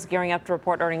 Apple is gearing up to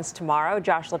report earnings tomorrow.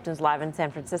 Josh Lipton's live in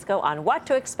San Francisco on what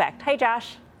to expect. Hey,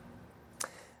 Josh.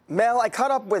 Mel, I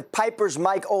caught up with Piper's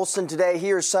Mike Olson today.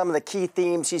 Here are some of the key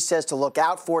themes he says to look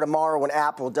out for tomorrow when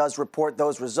Apple does report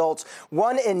those results.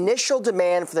 One, initial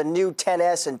demand for the new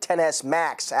XS and XS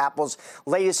Max, Apple's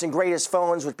latest and greatest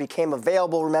phones, which became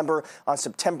available, remember, on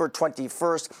September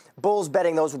 21st. Bulls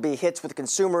betting those will be hits with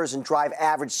consumers and drive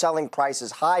average selling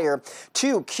prices higher.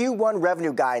 Two, Q1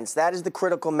 revenue guidance. That is the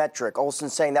critical metric. Olson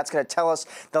saying that's going to tell us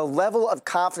the level of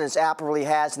confidence Apple really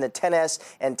has in the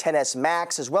XS and XS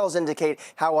Max, as well as indicate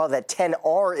how well that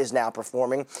 10R is now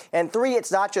performing. And 3,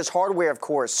 it's not just hardware, of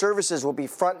course. Services will be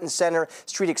front and center.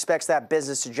 Street expects that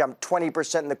business to jump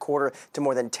 20% in the quarter to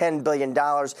more than $10 billion.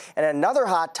 And another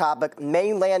hot topic,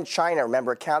 mainland China,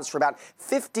 remember, accounts for about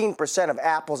 15% of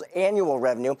Apple's annual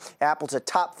revenue. Apple's a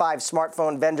top 5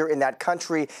 smartphone vendor in that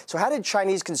country. So how did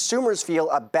Chinese consumers feel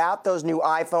about those new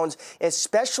iPhones,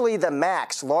 especially the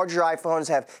Max? Larger iPhones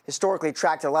have historically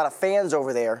attracted a lot of fans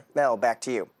over there. Mel, back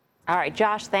to you. All right,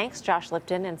 Josh, thanks. Josh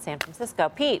Lipton in San Francisco.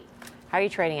 Pete, how are you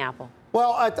trading Apple?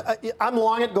 Well, I'm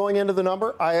long it going into the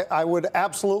number. I would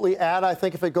absolutely add, I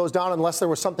think, if it goes down, unless there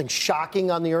was something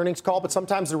shocking on the earnings call. But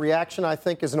sometimes the reaction, I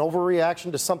think, is an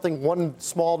overreaction to something, one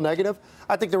small negative.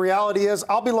 I think the reality is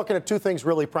I'll be looking at 2 things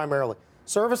really primarily.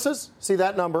 Services, see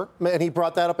that number, and he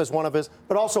brought that up as one of his,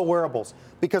 but also wearables.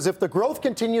 Because if the growth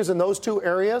continues in those 2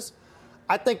 areas,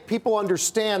 I think people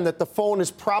understand that the phone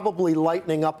is probably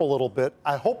lightening up a little bit.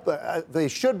 I hope that they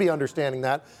should be understanding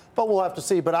that, but we'll have to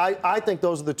see. But I think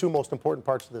those are the 2 most important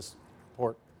parts of this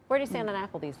report. Where do you stand on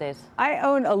Apple these days? I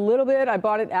own a little bit. I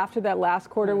bought it after that last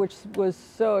quarter, which was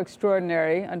so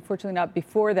extraordinary. Unfortunately, not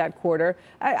before that quarter.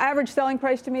 Average selling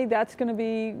price to me,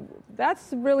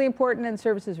 that's really important in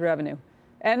services revenue.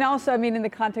 And also, I mean, in the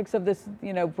context of this,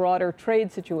 broader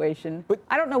trade situation, but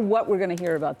I don't know what we're going to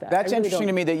hear about that. That's interesting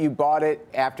to me that you bought it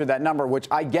after that number, which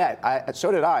I get.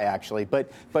 So did I, actually.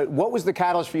 But what was the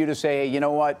catalyst for you to say, you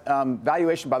know what,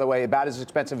 valuation, by the way, about as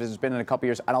expensive as it's been in a couple of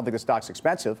years. I don't think the stock's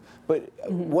expensive. But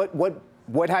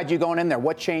what had you going in there?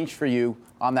 What changed for you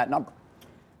on that number?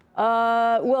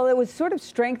 Well, it was sort of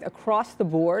strength across the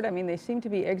board. I mean, they seem to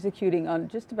be executing on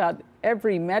just about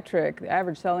every metric. The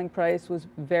average selling price was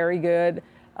very good.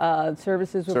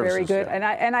 Services were very good.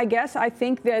 Yeah. And I guess I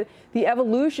think that the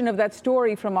evolution of that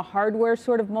story from a hardware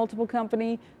sort of multiple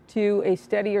company to a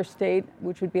steadier state,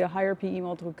 which would be a higher PE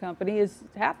multiple company, is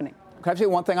happening. Can I say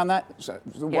one thing on that?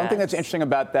 One thing that's interesting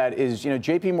about that is,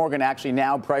 J.P. Morgan actually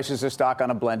now prices the stock on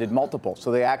a blended multiple.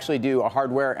 So they actually do a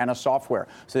hardware and a software.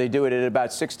 So they do it at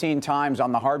about 16 times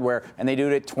on the hardware, and they do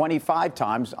it at 25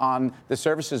 times on the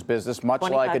services business, much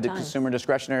like a consumer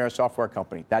discretionary or software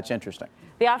company. That's interesting.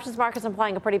 The options market's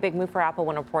implying a pretty big move for Apple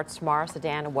when it reports tomorrow. So,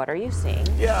 Dan, what are you seeing?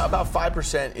 Yeah, about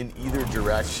 5% in either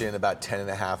direction, about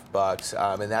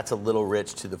 $10.50, and that's a little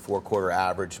rich to the 4-quarter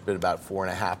average, been about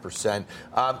 4.5%.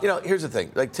 Here's the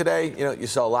thing. Like today, you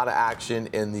saw a lot of action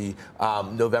in the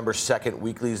November 2nd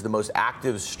weeklies. The most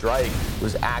active strike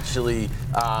was actually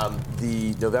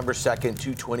the November 2nd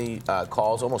 220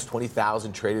 calls, almost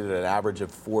 20,000 traded at an average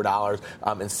of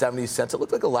 $4.70. It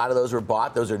looked like a lot of those were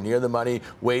bought. Those are near the money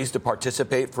ways to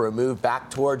participate for a move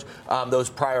back towards those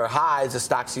prior highs. The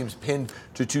stock seems pinned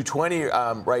to 220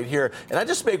 right here. And I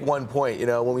just make one point.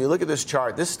 When we look at this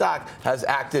chart, this stock has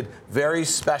acted very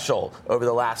special over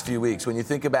the last few weeks. When you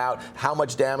think about how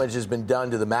much damage has been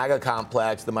done to the MAGA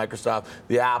complex, the Microsoft,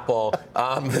 the Apple,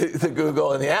 the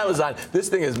Google, and the Amazon, this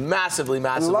thing is massively.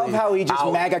 I love how he just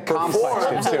MAGA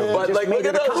complex too. But look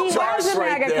at those charts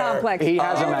right there. Complex. He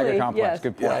has a MAGA complex. Yes.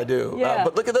 Good point. Yeah, I do. Yeah.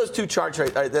 But look at those 2 charts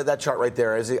that chart right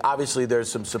there. Obviously,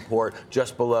 there's some support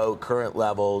just below current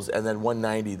levels, and then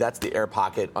 190. That's the air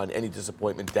pocket on any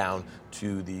disappointment down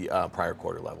to the prior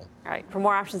quarter level. All right. For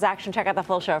more options action, check out the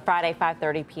full show Friday,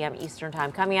 5:30 p.m. Eastern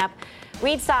Time. Coming up,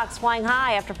 REIT stocks flying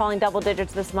high after falling double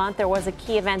digits this month. There was a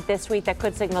key event this week that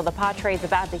could signal the pot trade's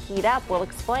about to heat up. We'll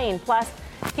explain. Plus,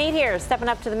 Pete here is stepping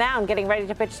up to the mound, getting ready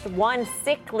to pitch one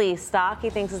sickly stock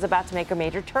he thinks is about to make a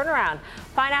major turnaround.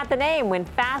 Find out the name when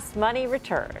Fast Money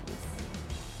returns.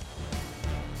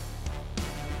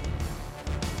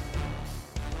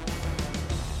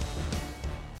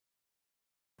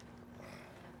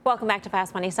 Welcome back to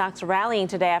Fast Money. Stocks rallying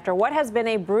today after what has been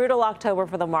a brutal October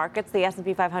for the markets. The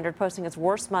S&P 500 posting its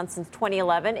worst month since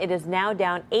 2011. It is now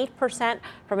down 8%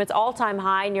 from its all-time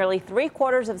high. Nearly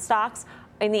 3/4 of stocks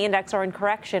in the index are in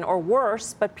correction or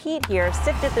worse. But Pete here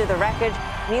sifted through the wreckage,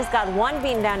 and he's got one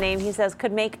beaten down name he says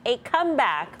could make a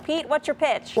comeback. Pete, what's your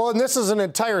pitch? Well, and this is an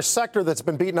entire sector that's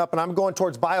been beaten up, and I'm going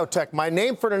towards biotech. My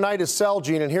name for tonight is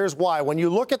Celgene, and here's why. When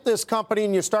you look at this company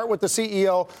and you start with the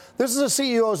CEO, this is a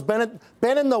CEO who's been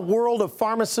in the world of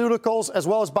pharmaceuticals as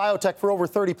well as biotech for over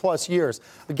 30 plus years.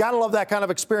 You gotta love that kind of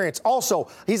experience. Also,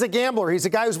 he's a gambler. He's a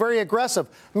guy who's very aggressive.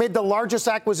 Made the largest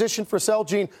acquisition for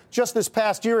Celgene just this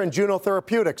past year in Juno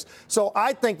Therapeutics. So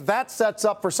I think that sets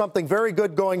up for something very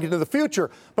good going into the future.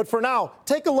 But for now,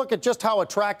 take a look at just how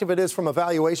attractive it is from a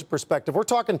valuation perspective. We're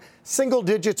talking single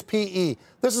digits PE.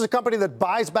 This is a company that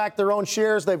buys back their own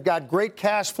shares. They've got great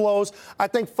cash flows. I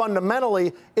think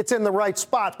fundamentally it's in the right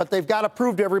spot, but they've got to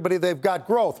prove to everybody they've got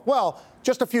growth. Well,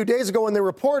 just a few days ago when they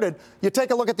reported, you take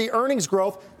a look at the earnings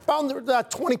growth, found that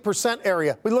 20%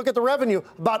 area. We look at the revenue,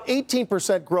 about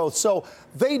 18% growth. So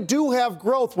they do have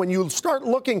growth. When you start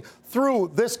looking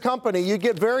through this company, you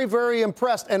get very, very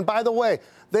impressed. And by the way,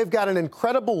 they've got an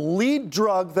incredible lead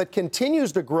drug that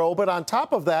continues to grow. But on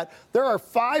top of that, there are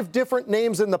 5 different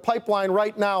names in the pipeline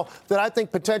right now that I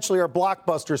think potentially are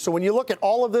blockbusters. So when you look at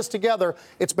all of this together,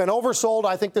 it's been oversold.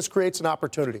 I think this creates an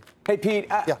opportunity. Hey, Pete,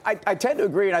 I tend to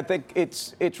agree, and I think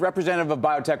it's representative of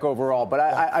biotech overall. But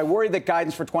I worry that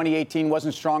guidance for 2018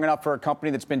 wasn't strong enough for a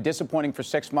company that's been disappointing for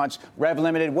 6 months. Rev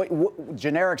limited,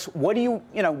 generics. What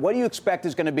do you expect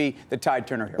is going to be the tide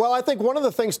turner here? Well, I think one of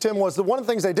the things, Tim, was one of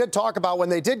the things they did talk about when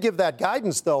they did give that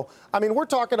guidance, though. I mean, we're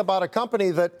talking about a company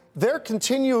that their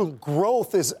continued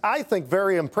growth is, I think,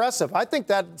 very impressive. I think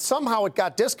that somehow it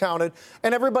got discounted,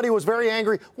 and everybody was very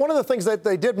angry. One of the things that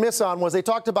they did miss on was they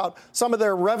talked about some of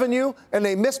their revenue, and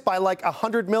they missed by like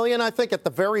 $100 million, I think, at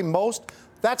the very most.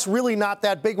 That's really not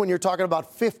that big when you're talking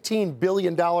about $15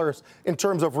 billion in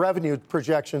terms of revenue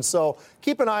projections. So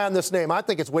keep an eye on this name. I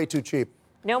think it's way too cheap.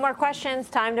 No more questions.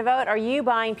 Time to vote. Are you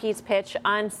buying Pete's pitch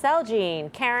on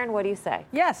Celgene? Karen, what do you say?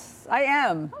 Yes, I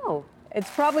am. Oh. It's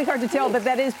probably hard to tell, but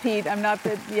that is Pete. I'm not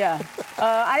that,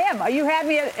 I am. You had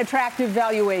me at attractive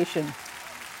valuation.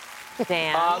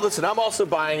 Dan. Listen, I'm also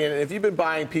buying it. And if you've been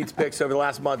buying Pete's picks over the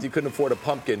last month, you couldn't afford a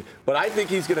pumpkin. But I think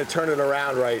he's going to turn it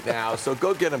around right now. So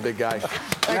go get him, big guy.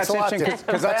 That's interesting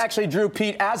because I actually drew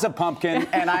Pete as a pumpkin,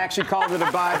 and I actually called it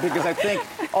a buy because I think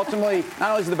ultimately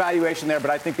not only is the valuation there, but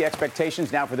I think the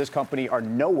expectations now for this company are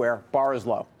nowhere. Bar is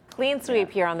low. Clean sweep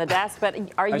here on the desk, but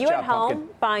are Nice you job, at home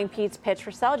Pumpkin. buying Pete's pitch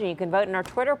for Celgene? You can vote in our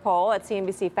Twitter poll at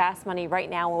CNBC Fast Money right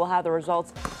now. We'll have the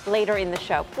results later in the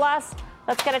show. Plus,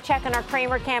 let's get a check on our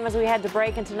Kramer cam as we head to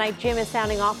break. And tonight, Jim is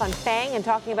sounding off on FANG and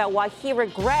talking about why he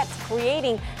regrets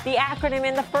creating the acronym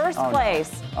in the first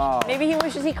place. No. Oh. Maybe he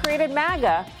wishes he created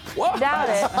MAGA. Doubt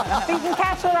it. You can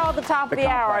catch it all at the top of the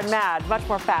hour on MAD. Much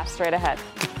more fast straight ahead.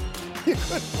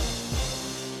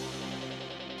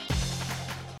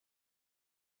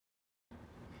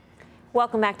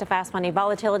 Welcome back to Fast Money.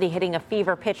 Volatility hitting a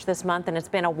fever pitch this month, and it's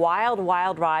been a wild,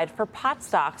 wild ride for pot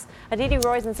stocks. Aditi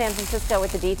Roy's in San Francisco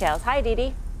with the details. Hi,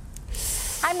 Aditi.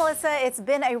 Hi, Melissa. It's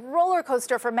been a roller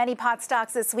coaster for many pot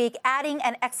stocks this week, adding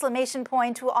an exclamation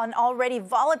point to an already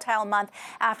volatile month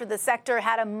after the sector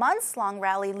had a months-long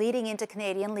rally leading into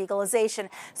Canadian legalization.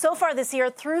 So far this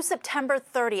year, through September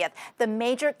 30th, the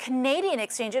major Canadian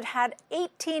exchanges had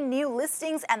 18 new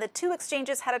listings, and the 2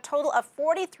 exchanges had a total of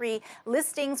 43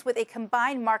 listings with a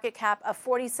combined market cap of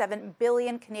 47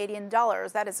 billion Canadian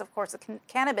dollars. That is, of course, the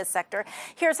cannabis sector.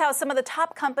 Here's how some of the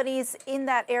top companies in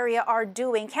that area are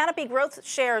doing. Canopy Growth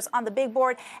shares on the big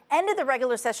board ended the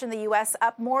regular session in the U.S.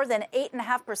 up more than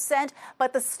 8.5%,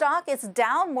 but the stock is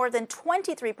down more than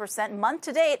 23% month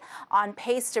to date, on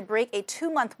pace to break a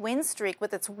 2-month win streak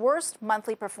with its worst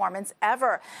monthly performance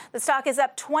ever. The stock is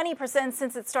up 20%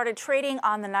 since it started trading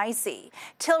on the NYSE.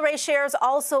 Tilray shares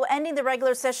also ending the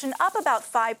regular session up about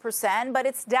 5%, but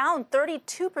it's down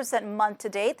 32% month to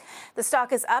date. The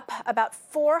stock is up about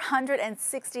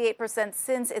 468%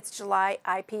 since its July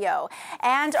IPO.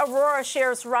 And Aurora shares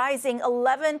rising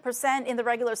 11% in the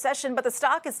regular session, but the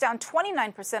stock is down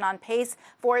 29% on pace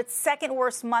for its second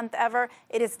worst month ever.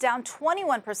 It is down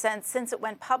 21% since it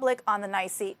went public on the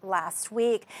NYSE last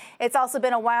week. It's also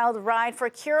been a wild ride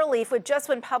for Curaleaf, which just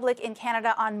went public in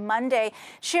Canada on Monday.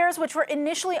 Shares, which were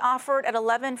initially offered at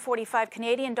 11.45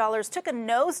 Canadian dollars, took a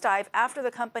nosedive after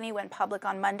the company went public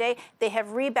on Monday. They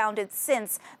have rebounded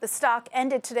since. The stock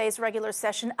ended today's regular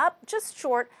session up just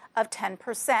short of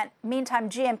 10%. Meantime,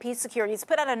 GMP Securities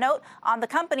put out a note on the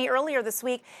company earlier this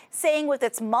week saying with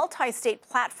its multi-state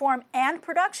platform and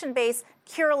production base,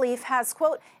 Curaleaf has,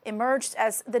 quote, emerged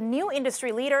as the new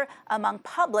industry leader among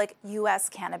public U.S.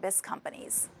 cannabis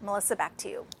companies. Melissa, back to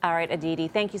you. All right, Aditi.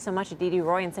 Thank you so much, Aditi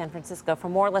Roy in San Francisco. For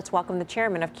more, let's welcome the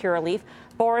chairman of Curaleaf,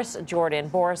 Boris Jordan.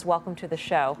 Boris, welcome to the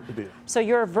show. So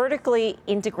you're a vertically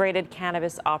integrated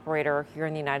cannabis operator here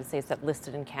in the United States that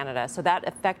listed in Canada. So that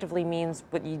effectively means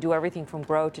that you do everything from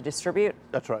grow to distribute?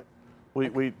 That's right.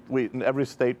 We in every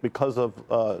state, because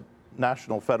of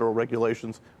national federal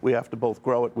regulations, we have to both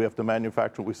grow it, we have to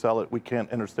manufacture it, we sell it, we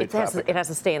can't interstate traffic. It has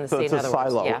to stay in the state. So it's a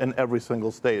silo words, yeah. in every single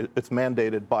state. It's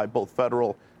mandated by both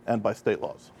federal and by state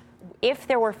laws. If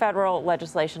there were federal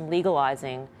legislation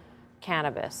legalizing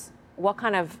cannabis, what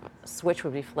kind of switch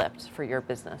would be flipped for your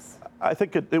business? I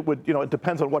think it would, it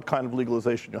depends on what kind of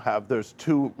legalization you have. There's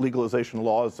 2 legalization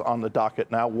laws on the docket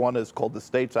now. One is called the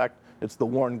States Act, It's the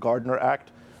Warren Gardner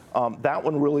Act. That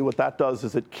one really, what that does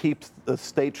is it keeps the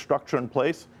state structure in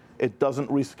place. It doesn't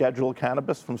reschedule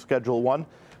cannabis from Schedule 1,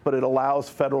 but it allows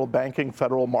federal banking,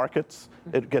 federal markets.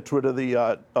 It gets rid of the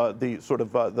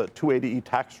 280E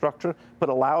tax structure, but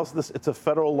allows this. It's a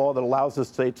federal law that allows the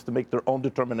states to make their own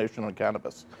determination on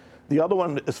cannabis. The other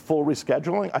one is full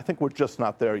rescheduling. I think we're just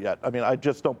not there yet. I mean, I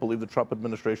just don't believe the Trump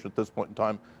administration at this point in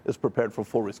time is prepared for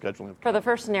full rescheduling. For the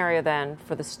first scenario, then,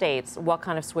 for the states, what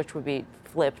kind of switch would be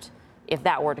flipped if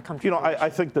that were to come to fruition? I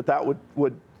think that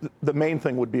would the main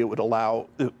thing would be it would allow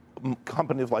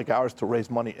companies like ours to raise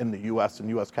money in the U.S. and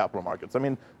U.S. capital markets. I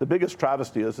mean, the biggest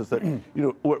travesty is that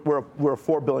we're a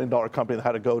 $4 billion company that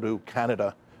had to go to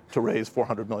Canada to raise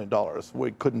 $400 million.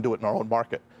 We couldn't do it in our own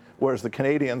market. Whereas the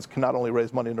Canadians can not only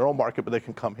raise money in their own market, but they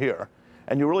can come here.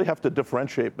 And you really have to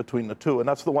differentiate between the two. And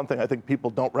that's the one thing I think people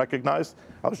don't recognize.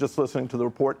 I was just listening to the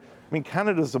report. I mean,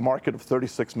 Canada is a market of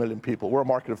 36 million people. We're a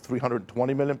market of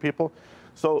 320 million people.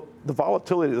 So the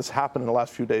volatility that's happened in the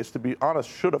last few days, to be honest,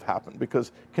 should have happened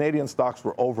because Canadian stocks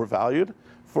were overvalued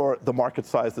for the market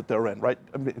size that they're in, right?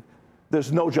 I mean,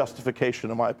 there's no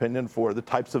justification, in my opinion, for the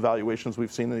types of valuations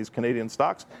we've seen in these Canadian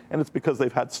stocks, and it's because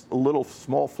they've had little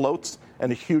small floats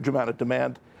and a huge amount of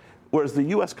demand, whereas the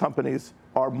U.S. companies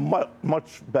are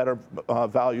much better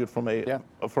valued from a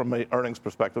earnings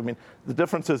perspective. I mean, the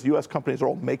difference is U.S. companies are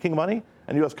all making money,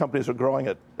 and U.S. companies are growing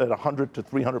at 100 to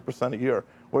 300% a year,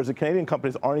 whereas the Canadian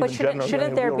companies aren't even generating any real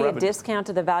revenue. But shouldn't there be a discount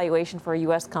to the valuation for a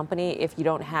U.S. company if you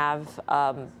don't have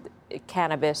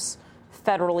cannabis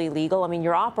federally legal? I mean,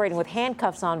 you're operating with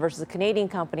handcuffs on versus the Canadian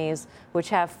companies, which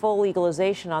have full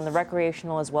legalization on the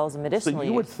recreational as well as the medicinal use.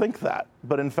 So you would think that,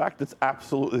 but in fact, it's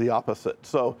absolutely the opposite.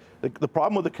 So the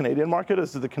problem with the Canadian market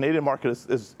is that the Canadian market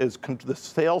is the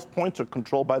sales points are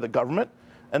controlled by the government,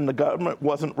 and the government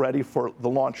wasn't ready for the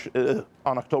launch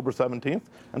on October 17th,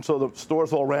 and so the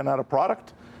stores all ran out of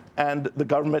product, and the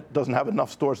government doesn't have enough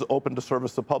stores open to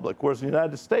service the public. Whereas in the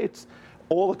United States,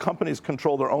 all the companies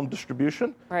control their own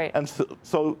distribution. Right. And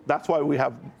so that's why we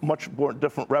have much more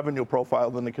different revenue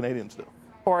profile than the Canadians do.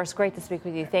 Boris, great to speak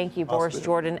with you. Thank you, Boris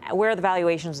Jordan. Where are the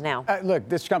valuations now? Look,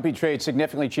 this company trades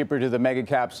significantly cheaper to the mega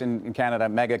caps in Canada,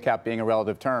 mega cap being a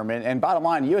relative term. And bottom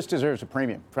line, the U.S. deserves a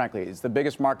premium, frankly. It's the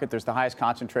biggest market. There's the highest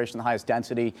concentration, the highest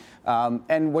density.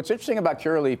 And what's interesting about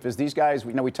Curaleaf is these guys,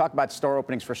 we talk about store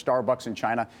openings for Starbucks in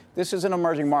China. This is an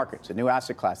emerging market. It's a new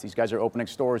asset class. These guys are opening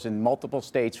stores in multiple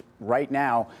states right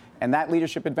now. And that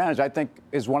leadership advantage, I think,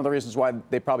 is one of the reasons why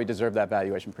they probably deserve that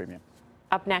valuation premium.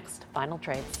 Up next, final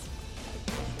trades.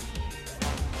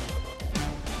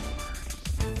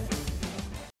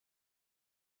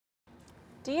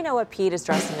 Do you know what Pete is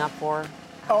dressing up for?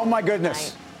 Oh, my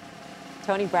goodness.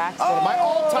 Tony Braxton. Oh, my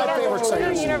all-time favorite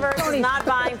singer. Universe is not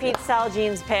buying Pete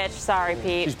Seljean's pitch. Sorry,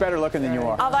 Pete. She's better looking than you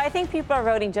are. Although I think people are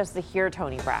voting just to hear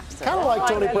Tony Braxton. Kind of like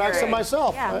Tony Braxton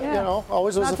myself. Yeah.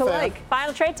 Always was a fan.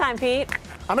 Final trade time, Pete.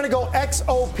 I'm going to go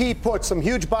XOP put. Some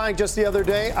huge buying just the other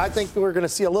day. I think we're going to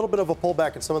see a little bit of a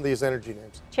pullback in some of these energy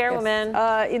names. Chairwoman.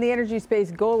 Yes. In the energy space,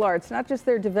 Golar, it's not just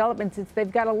their developments.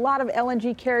 They've got a lot of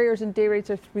LNG carriers and day rates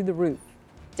are through the roof.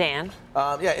 Dan?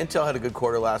 Intel had a good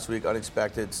quarter last week,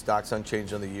 unexpected. Stocks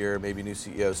unchanged on the year, maybe new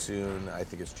CEO soon. I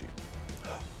think it's cheap.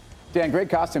 Dan, great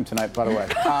costume tonight, by the way.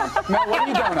 Mel, what are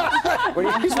you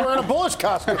doing? He's wearing a bullish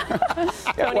costume.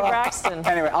 Tony Braxton.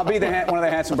 Anyway, I'll be one of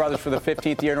the Hanson brothers for the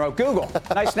 15th year in a row. Google.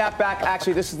 Nice snapback.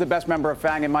 Actually, this is the best member of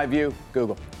FANG in my view.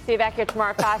 Google. See you back here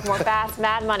tomorrow at 5. More Fast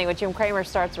Mad Money with Jim Cramer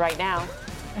starts right now.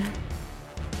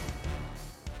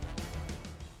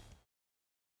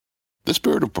 The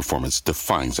spirit of performance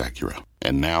defines Acura,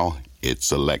 and now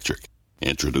it's electric.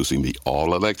 Introducing the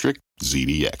all-electric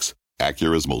ZDX,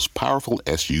 Acura's most powerful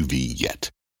SUV yet.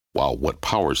 While what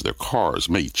powers their cars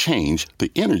may change,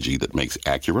 the energy that makes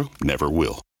Acura never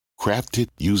will. Crafted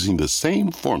using the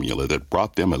same formula that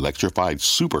brought them electrified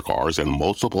supercars and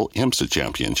multiple IMSA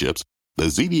championships, the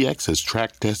ZDX has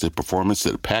track-tested performance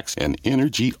that packs an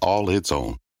energy all its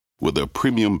own. With a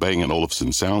premium Bang &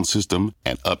 Olufsen sound system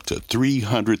and up to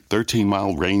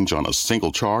 313-mile range on a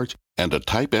single charge, and a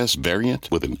Type S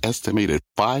variant with an estimated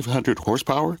 500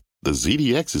 horsepower, the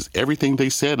ZDX is everything they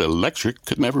said electric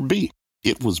could never be.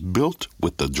 It was built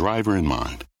with the driver in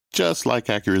mind, just like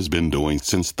Acura's been doing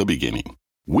since the beginning.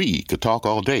 We could talk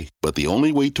all day, but the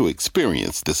only way to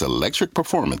experience this electric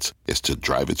performance is to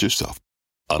drive it yourself.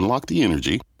 Unlock the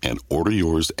energy and order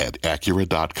yours at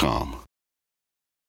Acura.com.